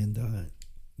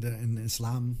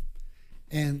Islam.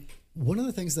 And one of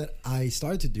the things that I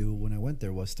started to do when I went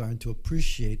there was starting to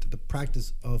appreciate the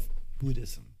practice of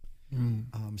Buddhism,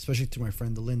 especially to my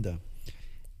friend Linda.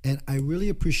 And I really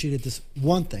appreciated this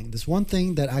one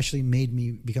thing that actually made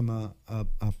me become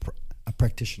a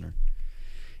practitioner.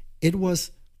 It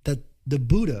was that the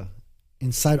Buddha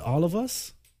inside all of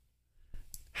us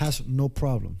has no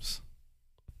problems,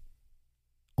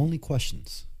 only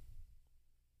questions.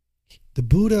 The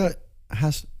Buddha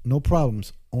has no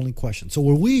problems, only questions. So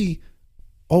where we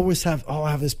always have,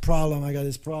 I have this problem, I got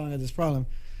this problem,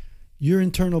 your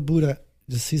internal Buddha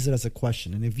just sees it as a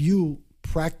question. And if you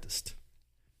practiced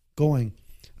going,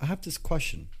 I have this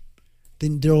question,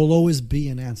 then there will always be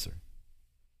an answer.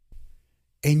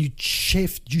 And you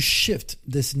shift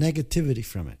this negativity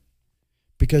from it.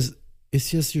 Because it's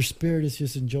just your spirit is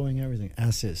just enjoying everything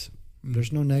as is.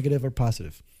 There's no negative or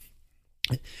positive.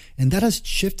 And that has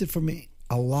shifted for me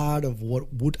a lot of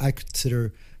what would I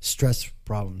consider stress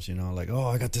problems, you know, like,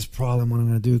 I got this problem, what am I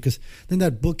going to do? Because then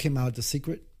that book came out, The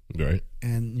Secret. Right.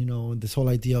 And, you know, this whole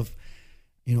idea of,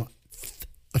 you know,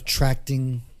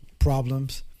 attracting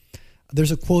problems.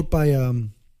 There's a quote by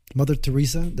Mother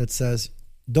Teresa that says,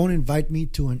 don't invite me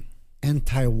to an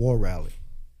anti-war rally.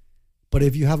 But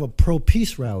if you have a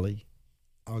pro-peace rally,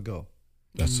 I'll go.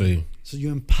 I see. So you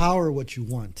empower what you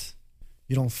want.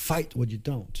 You don't fight what you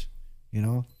don't. You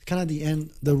know, kind of the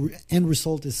end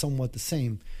result is somewhat the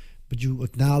same, but you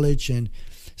acknowledge. And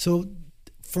so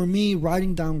for me,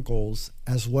 writing down goals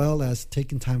as well as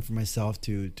taking time for myself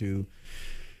to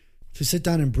sit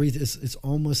down and breathe is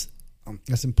almost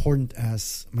as important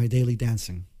as my daily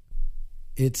dancing.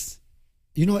 It's,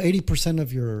 80%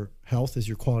 of your health is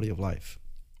your quality of life.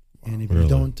 And if really? you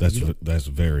don't, that's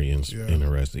very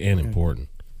interesting and important.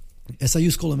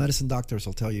 SIU School of Medicine doctors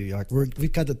will tell you, like,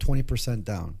 we've got the 20%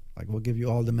 down. Like, we'll give you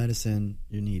all the medicine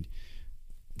you need.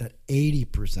 That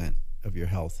 80% of your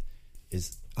health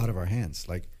is out of our hands.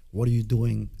 Like, what are you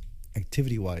doing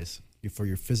activity-wise for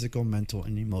your physical, mental,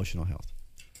 and emotional health?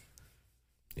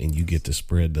 And you get to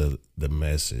spread the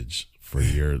message for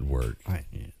your work.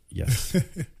 Yes,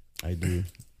 I do.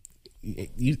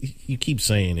 You keep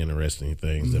saying interesting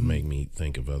things that make me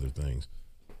think of other things.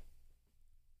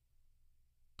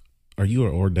 Are you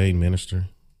an ordained minister?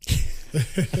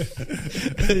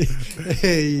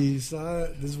 Hey,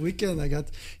 so this weekend I got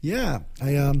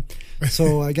I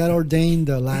got ordained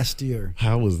last year.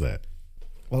 How was that?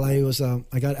 Well,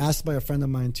 I got asked by a friend of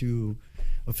mine to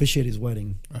officiate his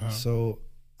wedding. So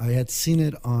I had seen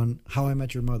it on How I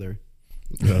Met Your Mother.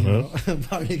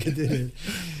 Monica did it.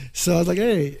 So I was like,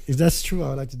 hey, if that's true, I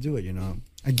would like to do it.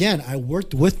 Again, I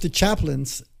worked with the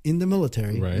chaplains in the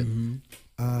military. Right.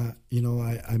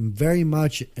 I'm very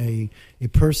much a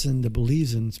person that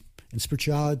believes in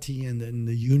spirituality and in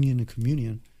the union and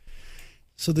communion.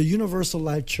 So the Universal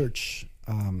Life Church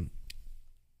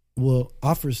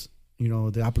offers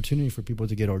the opportunity for people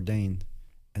to get ordained,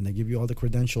 and they give you all the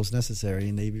credentials necessary,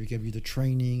 and they give you the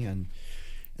training, and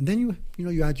then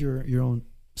you add your own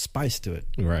spice to it.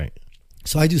 Right.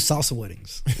 So I do salsa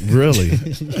weddings. Really?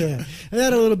 Yeah. I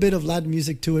add a little bit of Latin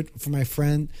music to it for my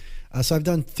friend. So I've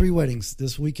done 3 weddings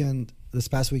this weekend. This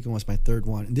past weekend was my 3rd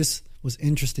one. And this was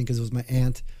interesting because it was my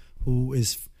aunt who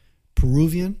is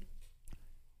Peruvian.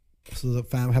 So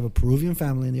I have a Peruvian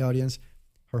family in the audience.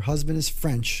 Her husband is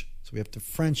French. So we have the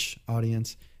French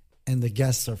audience. And the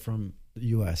guests are from the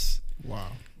U.S.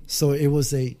 Wow. So it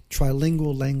was a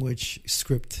trilingual language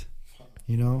script,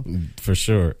 For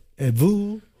sure. Et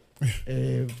vous,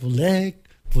 voulez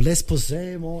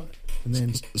poser mon... And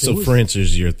then So French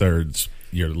is your third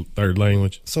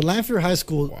language? So Lanphier High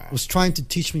School was trying to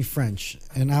teach me French,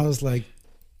 and I was like,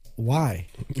 why?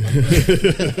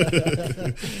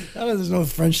 There's no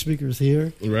French speakers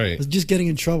here. Right. I was just getting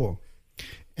in trouble.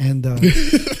 And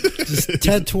just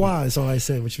tais-toi is all I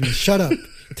said, which means shut up.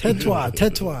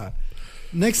 Tais-toi.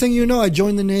 Next thing you know, I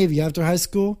joined the Navy after high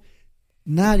school.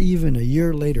 Not even a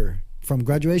year later from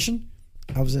graduation,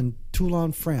 I was in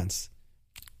Toulon, France,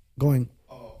 going,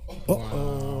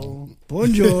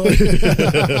 bonjour.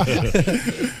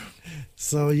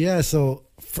 So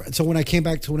when I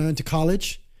went to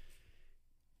college,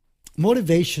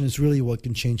 motivation is really what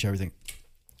can change everything.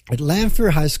 At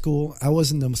Lanphier High School, I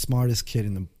wasn't the smartest kid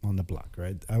on the block,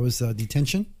 right? I was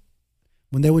detention.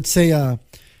 When they would say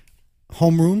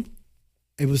homeroom,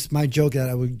 it was my joke that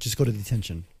I would just go to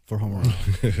detention for homeroom.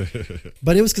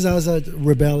 But it was because I was a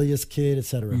rebellious kid,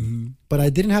 etc. But I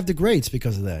didn't have the grades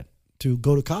because of that to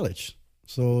go to college.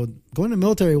 So going to the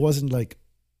military wasn't like,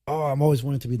 I'm always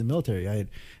wanting to be in the military. I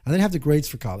didn't have the grades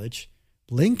for college.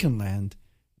 Lincoln Land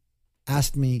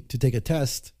asked me to take a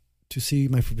test to see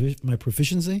my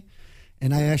proficiency,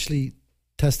 and I actually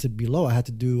tested below. I had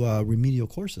to do remedial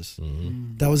courses.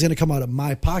 That was going to come out of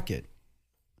my pocket.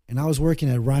 And I was working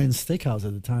at Ryan's Steakhouse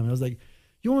at the time. I was like,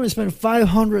 you want me to spend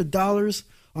 $500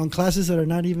 on classes that are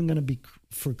not even going to be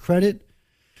for credit?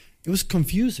 It was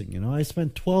confusing. I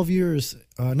spent 12 years,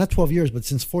 not 12 years, but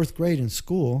since 4th grade in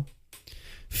school,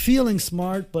 feeling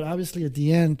smart, but obviously at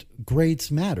the end, grades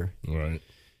matter. Right.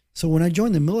 So when I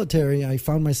joined the military, I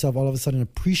found myself all of a sudden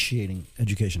appreciating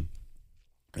education,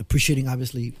 appreciating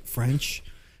obviously French,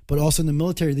 but also in the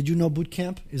military. Did you know boot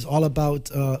camp is all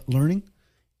about learning?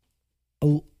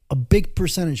 A big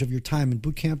percentage of your time in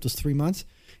boot camp, those 3 months,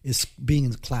 is being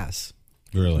in class,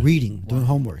 really reading, doing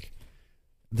homework.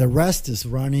 The rest is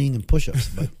running and push-ups.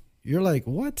 But you're like,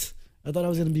 what? I thought I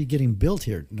was going to be getting built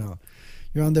here. No,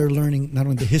 you're on there learning not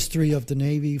only the history of the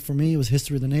Navy. For me, it was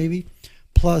history of the Navy,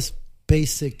 plus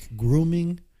basic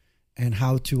grooming and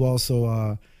how to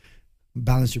also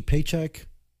balance your paycheck.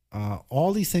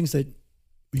 All these things that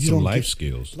you Some don't life get.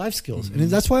 skills. Life skills. And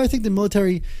that's why I think the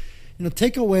military,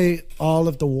 take away all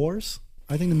of the wars.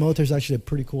 I think the military is actually a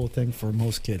pretty cool thing for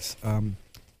most kids.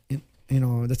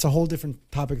 That's a whole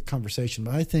different topic of conversation.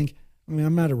 But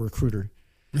I'm not a recruiter.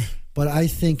 But I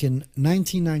think in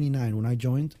 1999, when I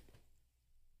joined,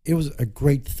 it was a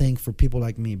great thing for people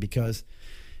like me because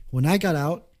when I got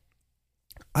out,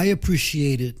 I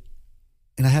appreciated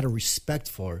and I had a respect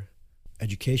for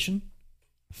education,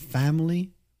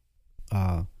 family,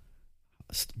 the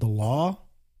law,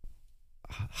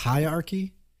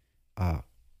 hierarchy,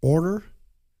 order,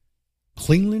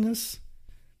 cleanliness.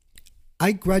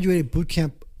 I graduated boot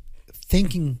camp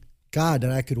thanking God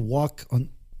that I could walk on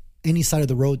any side of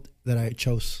the road that I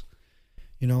chose.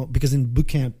 Because in boot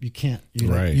camp you can't.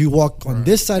 You walk on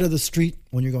this side of the street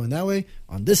when you're going that way,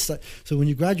 on this side. So when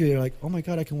you graduate, you're like, oh my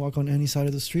God, I can walk on any side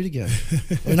of the street again.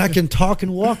 And I can talk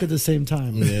and walk at the same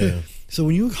time. Yeah. So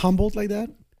when you're humbled like that,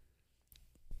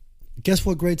 guess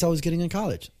what grades I was getting in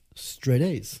college? Straight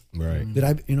A's. Right.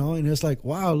 And it's like,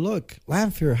 wow, look,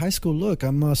 Lanphier High School, look,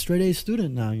 I'm a straight A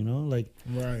student now,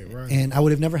 Right. And I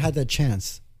would have never had that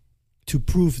chance to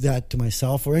prove that to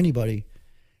myself or anybody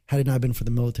had it not been for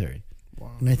the military.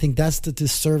 Wow. And I think that's the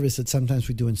disservice that sometimes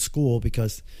we do in school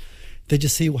because they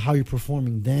just see how you're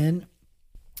performing then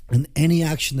And any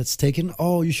action that's taken,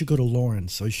 oh, you should go to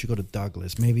Lawrence or you should go to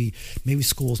Douglas. Maybe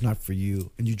school's not for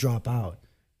you, and you drop out.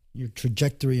 Your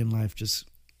trajectory in life just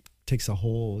takes a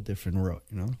whole different route,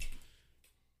 you know?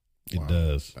 It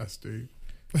does. That's deep.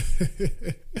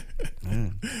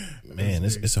 Man,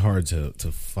 it's hard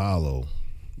to follow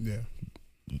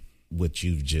what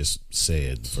you've just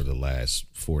said for the last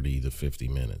 40 to 50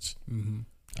 minutes.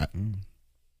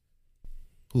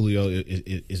 Julio,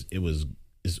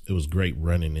 it was great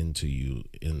running into you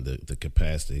in the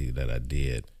capacity that I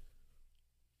did.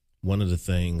 One of the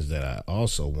things that I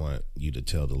also want you to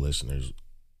tell the listeners,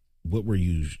 what were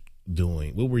you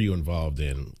doing? What were you involved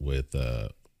in with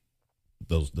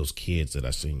those kids that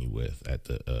I seen you with at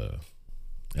the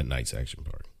at Night's Action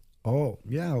Park? Oh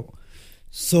yeah,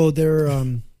 so they're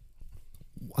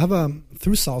I've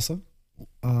through Salsa,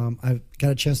 I've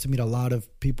got a chance to meet a lot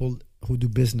of people who do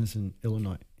business in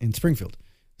Illinois, in Springfield.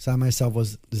 So I myself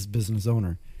was this business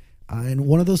owner. And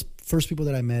one of those first people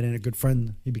that I met, and a good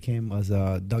friend he became, was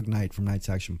Doug Knight from Night's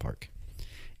Action Park.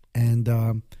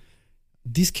 And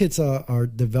these kids are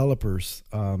developers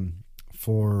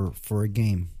for a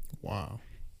game. Wow.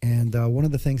 And one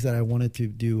of the things that I wanted to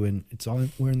do, and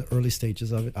we're in the early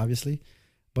stages of it, obviously,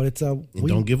 but it's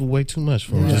don't give away too much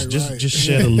for them. Right, Just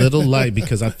shed a little light,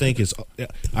 because I think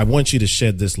I want you to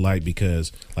shed this light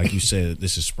because, like you said,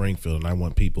 this is Springfield, and I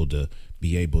want people to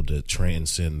be able to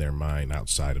transcend their mind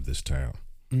outside of this town.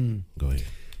 Go ahead.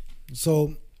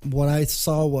 So what I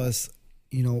saw was,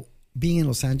 being in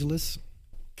Los Angeles,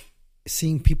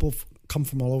 seeing people come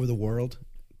from all over the world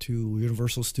to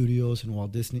Universal Studios and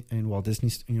Walt Disney and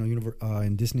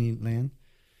Disneyland.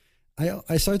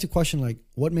 I started to question, like,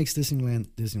 what makes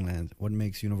Disneyland? What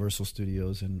makes Universal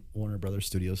Studios and Warner Brothers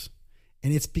Studios?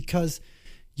 And it's because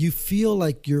you feel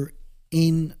like you're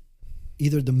in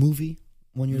either the movie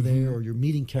when you're there, or you're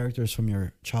meeting characters from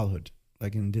your childhood,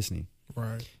 like in Disney.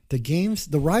 Right. The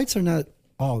rides are not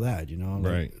all that, like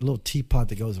right. a little teapot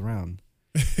that goes around.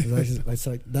 that's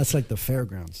like the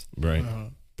fairgrounds. Right.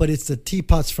 But it's the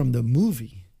teapots from the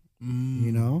movie,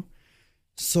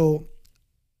 So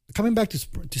coming back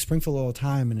to Springfield all the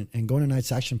time and going to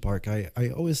Night's Action Park, I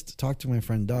always talk to my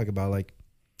friend Doug about, like,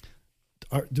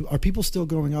 are people still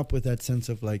growing up with that sense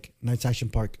of, like, Night's Action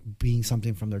Park being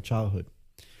something from their childhood?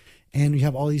 And you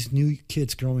have all these new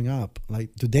kids growing up.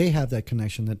 Like, do they have that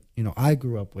connection that I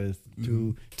grew up with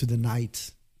to the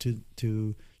Knights,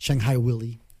 to Shanghai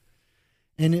Willie?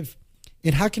 And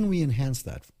how can we enhance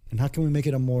that? And how can we make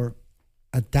it a more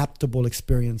adaptable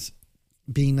experience,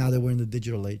 being now that we're in the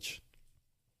digital age?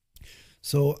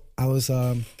 So I was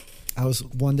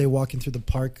one day walking through the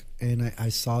park, and I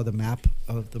saw the map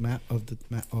of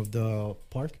the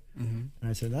park, and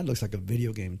I said, that looks like a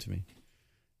video game to me.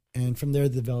 And from there,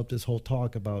 developed this whole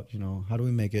talk about, how do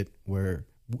we make it where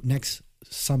next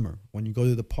summer, when you go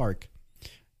to the park,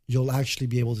 you'll actually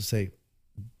be able to say,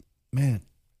 man,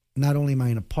 not only am I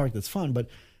in a park that's fun, but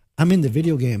I'm in the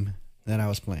video game that I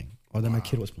was playing, or that my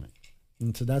kid was playing.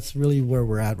 And so that's really where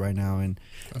we're at right now. And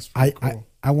that's pretty cool.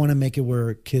 I want to make it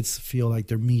where kids feel like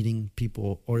they're meeting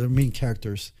people, or they're meeting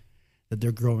characters that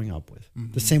they're growing up with.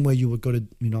 The same way you would go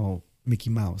to, Mickey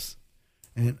Mouse.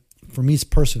 And for me, it's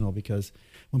personal, because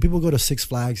when people go to Six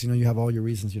Flags, you have all your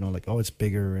reasons, like, oh, it's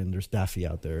bigger and there's Daffy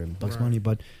out there and Bugs Bunny,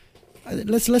 but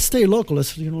let's stay local.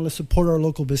 Let's support our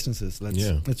local businesses.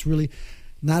 Let's really,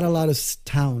 not a lot of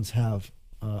towns have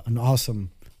an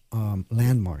awesome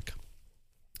landmark,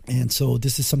 and so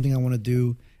this is something I want to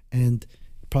do, and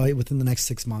probably within the next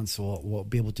 6 months we'll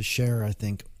be able to share, I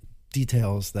think,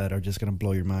 details that are just going to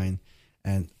blow your mind.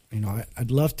 And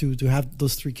I'd love to have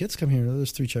those 3 kids come here.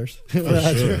 Those 3 chairs.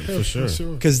 For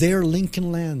sure. Because they are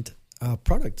Lincoln Land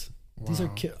products. Wow. These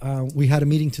are we had a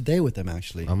meeting today with them,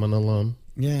 actually. I'm an alum.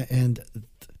 Yeah, and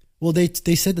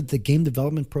they said that the game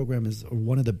development program is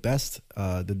one of the best.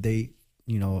 That they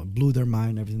blew their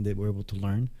mind, everything they were able to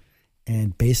learn,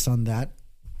 and based on that,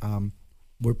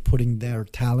 we're putting their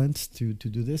talents to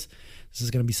do this. This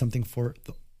is going to be something for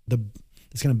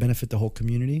it's going to benefit the whole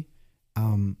community.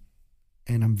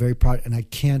 And I'm very proud, and I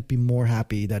can't be more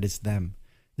happy that it's them.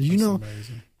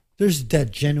 Amazing. There's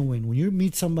that genuine, when you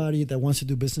meet somebody that wants to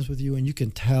do business with you, and you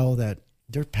can tell that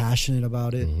they're passionate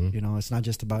about it. It's not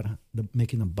just about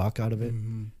making a buck out of it.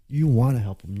 You want to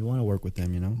help them. You want to work with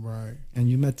them, Right. And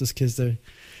you met those kids there.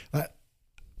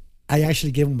 I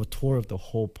actually gave them a tour of the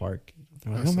whole park.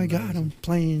 They're like, oh my God, I'm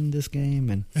playing this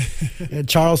game. And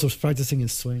Charles was practicing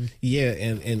his swing. Yeah,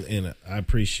 and I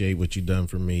appreciate what you've done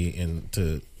for me, and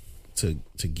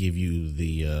to give you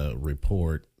the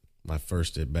report. My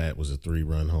first at bat was a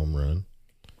 3-run home run.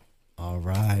 All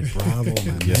right, bravo,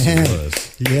 man. Yes, it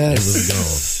was. Yes, It was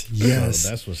gone. Yes, So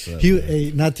that's what's up.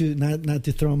 He not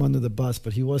to throw him under the bus,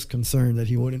 but he was concerned that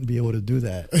he wouldn't be able to do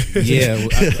that.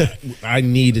 Yeah, I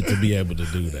needed to be able to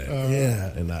do that.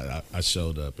 Yeah, And I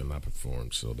showed up and I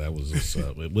performed. So that was what's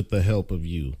up. With the help of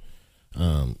you,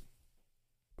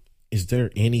 is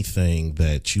there anything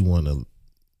that you want to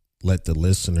let the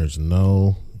listeners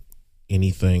know?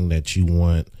 Anything that you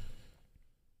want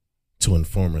to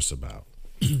inform us about?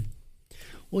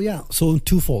 Well, yeah. So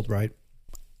twofold, right?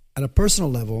 At a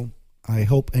personal level, I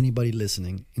hope anybody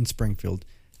listening in Springfield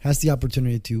has the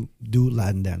opportunity to do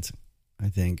Latin dancing. I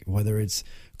think whether it's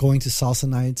going to salsa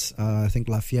nights, I think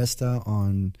La Fiesta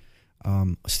on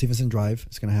Stevenson Drive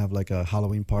is going to have like a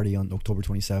Halloween party on October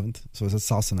 27th. So it's a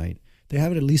salsa night. They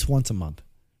have it at least once a month.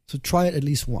 So try it at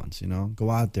least once, go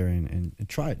out there and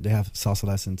try it. They have salsa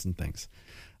lessons and things.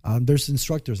 There's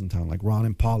instructors in town like Ron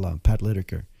and Paula, Pat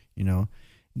Lideker,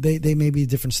 They may be a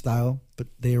different style, but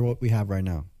they are what we have right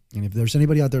now. And if there's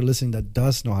anybody out there listening that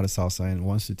does know how to salsa and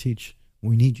wants to teach,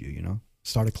 we need you,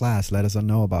 Start a class, let us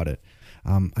know about it.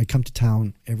 I come to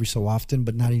town every so often,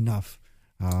 but not enough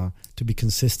to be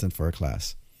consistent for a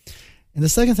class. And the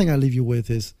second thing I leave you with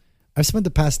is I've spent the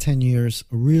past 10 years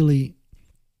really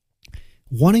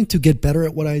wanting to get better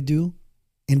at what I do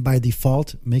and by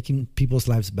default making people's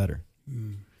lives better.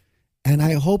 And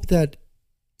I hope that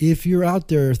if you're out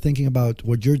there thinking about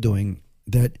what you're doing,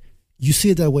 that you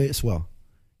see it that way as well.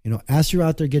 As you're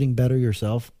out there getting better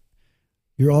yourself,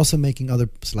 you're also making other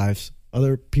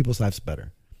people's lives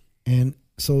better. And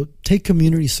so take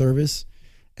community service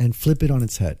and flip it on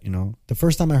its head. The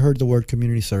first time I heard the word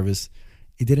community service,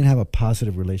 it didn't have a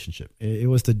positive relationship. It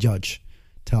was the judge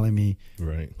telling me,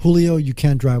 right, Julio, you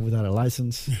can't drive without a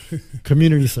license.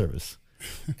 Community service.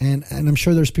 And I'm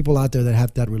sure there's people out there that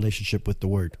have that relationship with the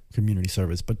word community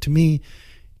service. But to me,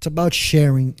 it's about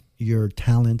sharing your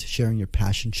talent, sharing your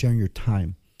passion, sharing your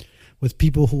time with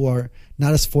people who are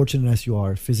not as fortunate as you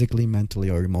are physically,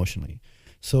 mentally, or emotionally.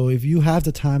 So if you have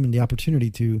the time and the opportunity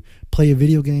to play a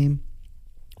video game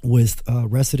with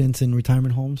residents in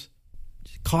retirement homes,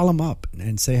 just call them up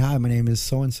and say, hi, my name is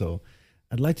so-and-so.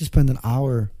 I'd like to spend an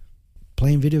hour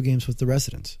playing video games with the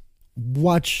residents.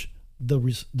 Watch the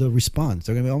response.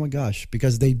 They're going to be, oh my gosh,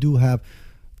 because they do have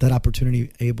that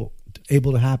opportunity able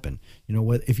to happen.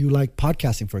 If you like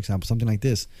podcasting, for example, something like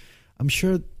this, I'm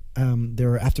sure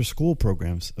there are after-school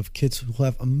programs of kids who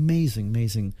have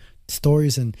amazing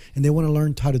stories and they want to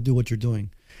learn how to do what you're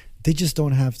doing. They just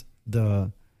don't have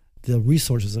the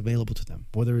resources available to them,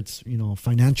 whether it's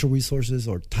financial resources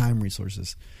or time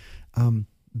resources.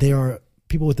 There are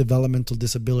people with developmental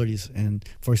disabilities, and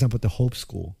for example, at the Hope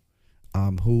School,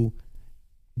 who,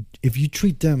 if you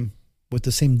treat them with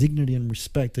the same dignity and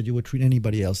respect that you would treat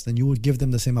anybody else, then you would give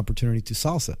them the same opportunity to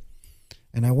salsa.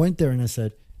 And I went there and I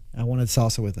said, I wanted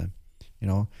salsa with them,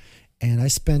 and I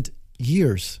spent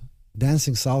years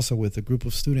dancing salsa with a group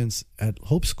of students at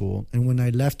Hope School. And when I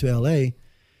left to LA,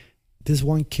 this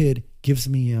one kid gives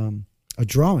me a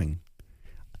drawing.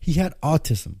 He had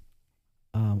autism,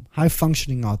 high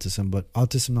functioning autism, but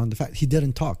autism on the fact he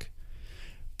didn't talk.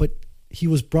 But he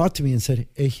was brought to me and said,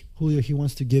 hey, Julio, he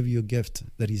wants to give you a gift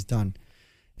that he's done.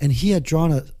 And he had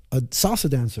drawn a salsa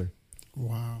dancer.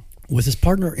 Wow. With his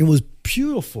partner. It was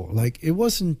beautiful. Like, it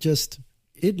wasn't just,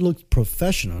 it looked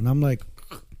professional. And I'm like,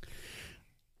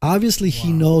 obviously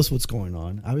he knows what's going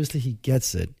on. Obviously he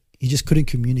gets it. He just couldn't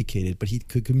communicate it, but he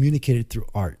could communicate it through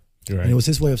art. Right. And it was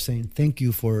his way of saying, thank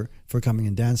you for coming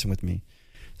and dancing with me.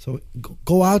 So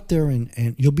go out there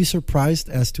and you'll be surprised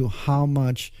as to how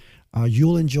much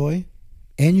you'll enjoy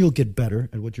and you'll get better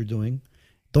at what you're doing.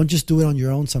 Don't just do it on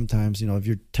your own sometimes. If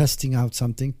you're testing out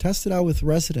something, test it out with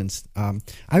residents.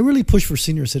 I really push for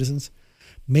senior citizens.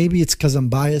 Maybe it's because I'm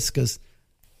biased, because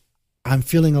I'm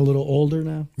feeling a little older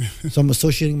now. So I'm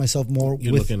associating myself more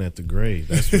You're with... looking at the grade.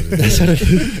 That's what it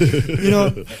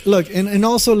is. Look, and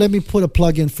also let me put a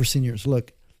plug in for seniors.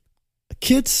 Look,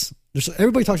 kids,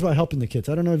 everybody talks about helping the kids.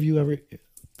 I don't know if you ever...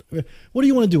 What do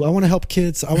you want to do? I want to help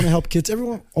kids. I want to help kids.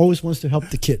 Everyone always wants to help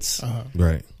the kids.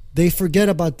 Right. They forget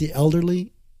about the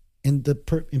elderly and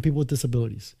people with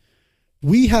disabilities.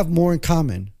 We have more in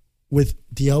common with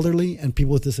the elderly and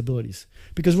people with disabilities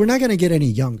because we're not going to get any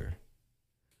younger.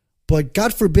 But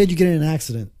God forbid you get in an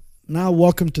accident. Now,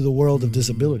 welcome to the world of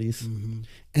disabilities.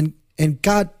 Mm-hmm. And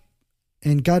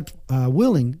God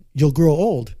willing, you'll grow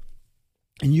old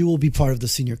and you will be part of the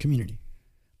senior community.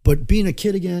 But being a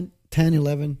kid again, 10,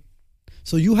 11.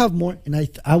 So you have more. And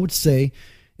I would say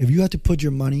if you had to put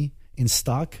your money in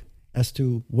stock as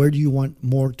to where do you want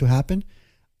more to happen,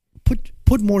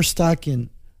 put more stock in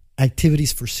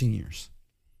activities for seniors.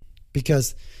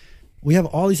 Because we have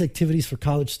all these activities for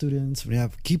college students. We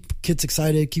have keep kids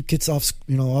excited, keep kids off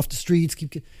the streets.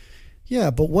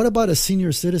 Yeah, but what about a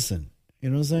senior citizen? You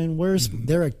know what I'm saying? Where's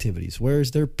their activities?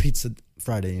 Where's their pizza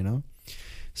Friday?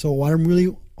 So what I'm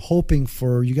really hoping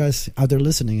for you guys out there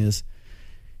listening is,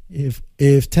 if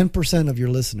 10% of your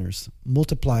listeners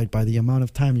multiplied by the amount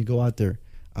of time you go out there,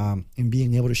 and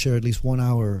being able to share at least 1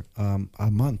 hour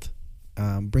a month,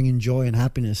 bringing joy and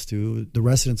happiness to the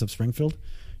residents of Springfield,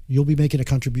 you'll be making a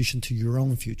contribution to your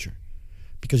own future,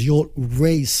 because you'll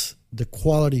raise the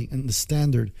quality and the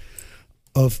standard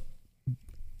of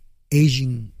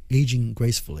aging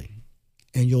gracefully,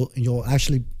 and you'll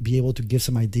actually be able to give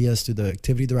some ideas to the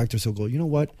activity directors who'll go, you know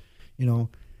what,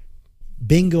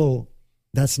 bingo,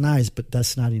 that's nice, but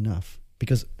that's not enough,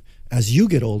 because as you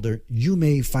get older, you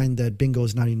may find that bingo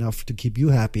is not enough to keep you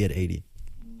happy at 80.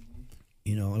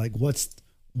 Like what's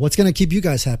going to keep you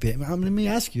guys happy? Let me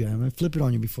ask you. I'm going to flip it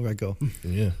on you before I go.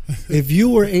 Yeah. If you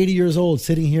were 80 years old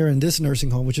sitting here in this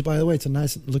nursing home, which is, by the way, it's a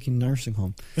nice looking nursing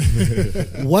home,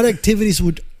 what activities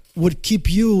would keep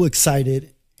you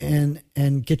excited and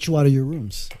get you out of your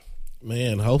rooms?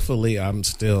 Man, hopefully I'm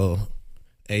still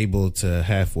able to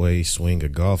halfway swing a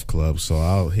golf club, so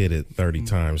I'll hit it 30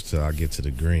 times till I get to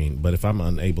the green. But if I'm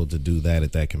unable to do that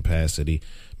at that capacity,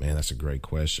 man, that's a great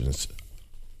question.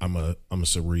 I'm a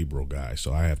cerebral guy,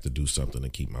 so I have to do something to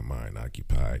keep my mind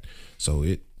occupied. So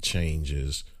it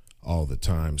changes all the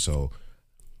time. So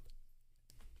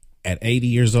at 80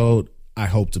 years old, I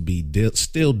hope to be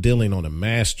still dealing on a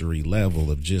mastery level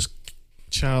of just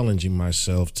challenging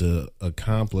myself to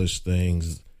accomplish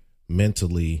things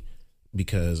mentally,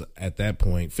 because at that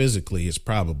point, physically, it's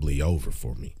probably over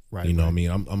for me. Right. What I mean?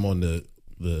 I'm on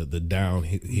the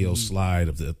downhill slide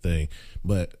of the thing,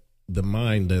 but the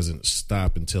mind doesn't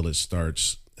stop until it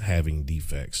starts having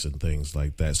defects and things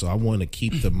like that. So I want to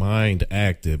keep the mind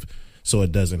active so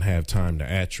it doesn't have time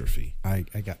to atrophy. I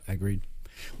agreed.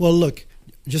 Well, look,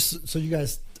 just so you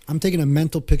guys, I'm taking a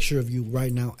mental picture of you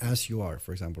right now as you are,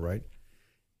 for example, right?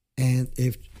 And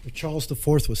if Charles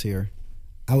IV was here,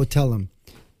 I would tell him,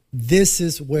 this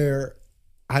is where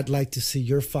I'd like to see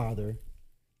your father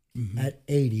at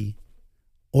 80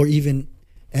 or even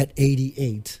at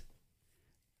 88.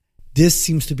 This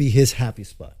seems to be his happy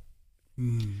spot.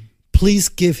 Please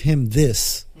give him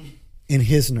this in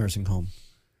his nursing home.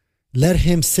 Let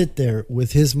him sit there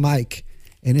with his mic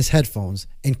and his headphones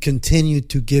and continue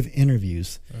to give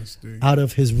interviews out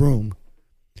of his room,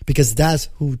 because that's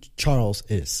who Charles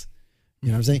is. You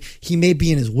know what I'm saying? He may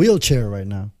be in his wheelchair right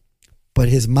now, but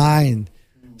his mind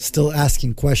still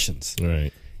asking questions.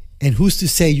 Right. And who's to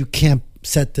say you can't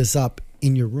set this up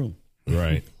in your room?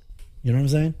 Right. You know what I'm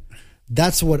saying?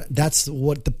 That's what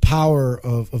the power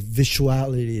of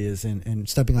visuality is, and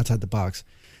stepping outside the box.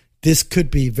 This could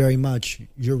be very much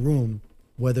your room,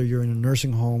 whether you're in a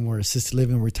nursing home or assisted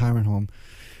living or retirement home,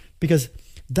 because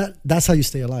that's how you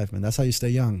stay alive, man. That's how you stay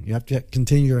young. You have to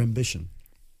continue your ambition.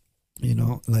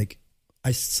 Like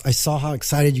I saw how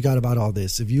excited you got about all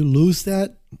this. If you lose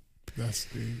that, that's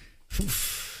deep.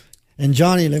 And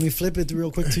Johnny, let me flip it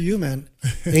real quick to you, man.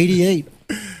 88.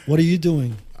 What are you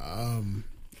doing?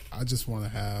 I just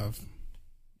want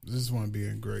to be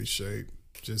in great shape.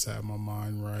 Just have my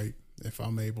mind right. If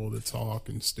I'm able to talk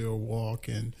and still walk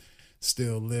and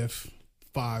still lift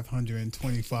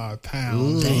 525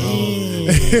 pounds,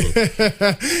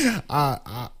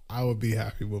 I would be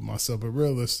happy with myself. But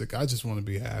realistic, I just want to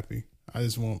be happy. I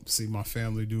just want to see my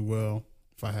family do well.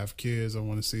 If I have kids, I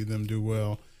want to see them do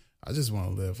well. I just want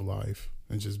to live life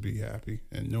and just be happy.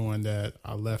 And knowing that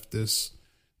I left this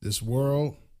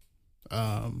world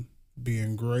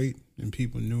being great, and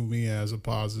people knew me as a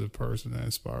positive person that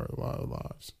inspired a lot of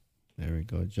lives. There we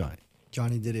go, Johnny.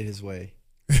 Johnny did it his way.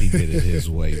 He did it his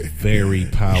way. Very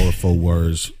powerful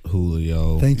words,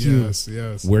 Julio. Thank you.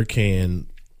 Yes.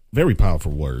 Very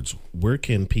powerful words. Where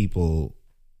can people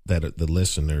that are the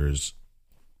listeners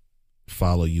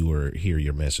follow you or hear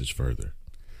your message further?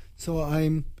 So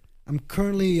I'm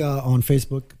currently on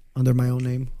Facebook under my own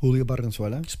name, Julio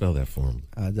Barrenzuela. Spell that for me.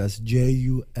 That's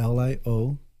Julio,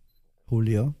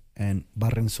 Julio, and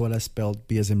Barrenzuela spelled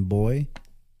B as in boy,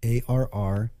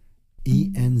 ARRENZUELA.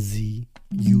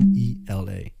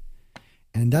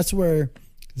 And that's where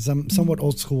I'm somewhat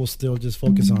old school, still just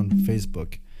focus on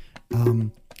Facebook.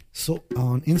 So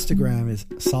on Instagram is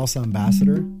Salsa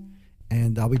Ambassador,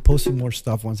 and I'll be posting more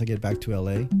stuff once I get back to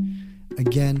LA.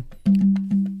 Again,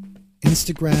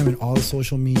 Instagram and all the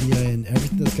social media and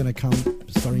everything that's going to come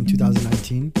starting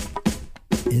 2019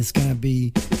 is going to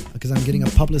be, because I'm getting a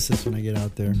publicist when I get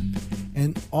out there.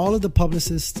 And all of the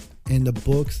publicists and the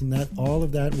books and that, all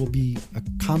of that will be a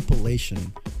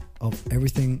compilation of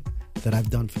everything that I've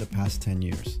done for the past 10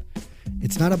 years.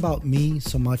 It's not about me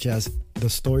so much as the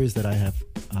stories that I have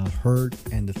heard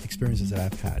and the experiences that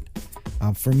I've had.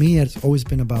 For me, it's always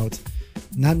been about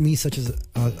not me such as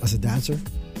a dancer.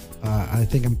 I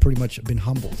think I'm pretty much been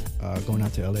humbled going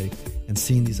out to LA and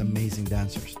seeing these amazing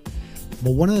dancers.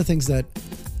 But one of the things that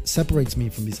separates me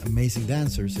from these amazing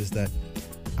dancers is that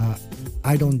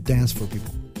I don't dance for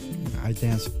people. I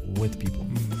dance with people.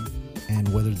 And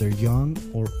whether they're young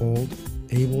or old,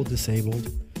 able,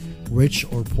 disabled, rich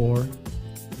or poor,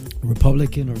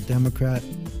 Republican or Democrat,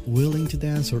 willing to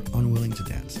dance or unwilling to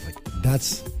dance. Like,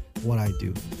 that's what I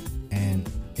do. And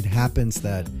it happens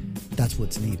that that's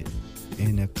what's needed.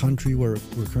 In a country where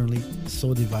we're currently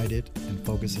so divided and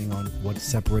focusing on what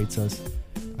separates us,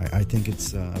 I think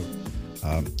it's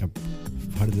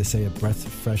how do they say, a breath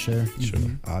of fresh air? Sure.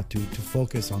 To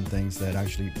focus on things that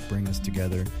actually bring us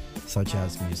together, such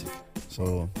as music.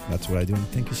 So that's what I do. And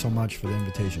thank you so much for the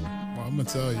invitation. Well, I'm gonna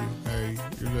tell you, hey,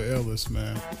 you're the illest,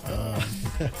 man.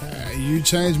 You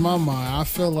changed my mind. I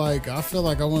feel like I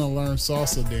want to learn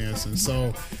salsa dancing.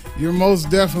 So you're most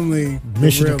definitely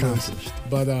Mission the realest. accomplished.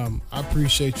 But I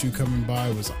appreciate you coming by.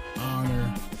 It was an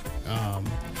honor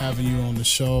having you on the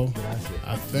show.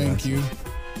 I thank you.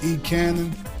 E.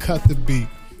 Cannon, cut the beat.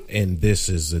 And this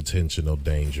is Intentional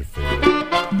Dangerfield.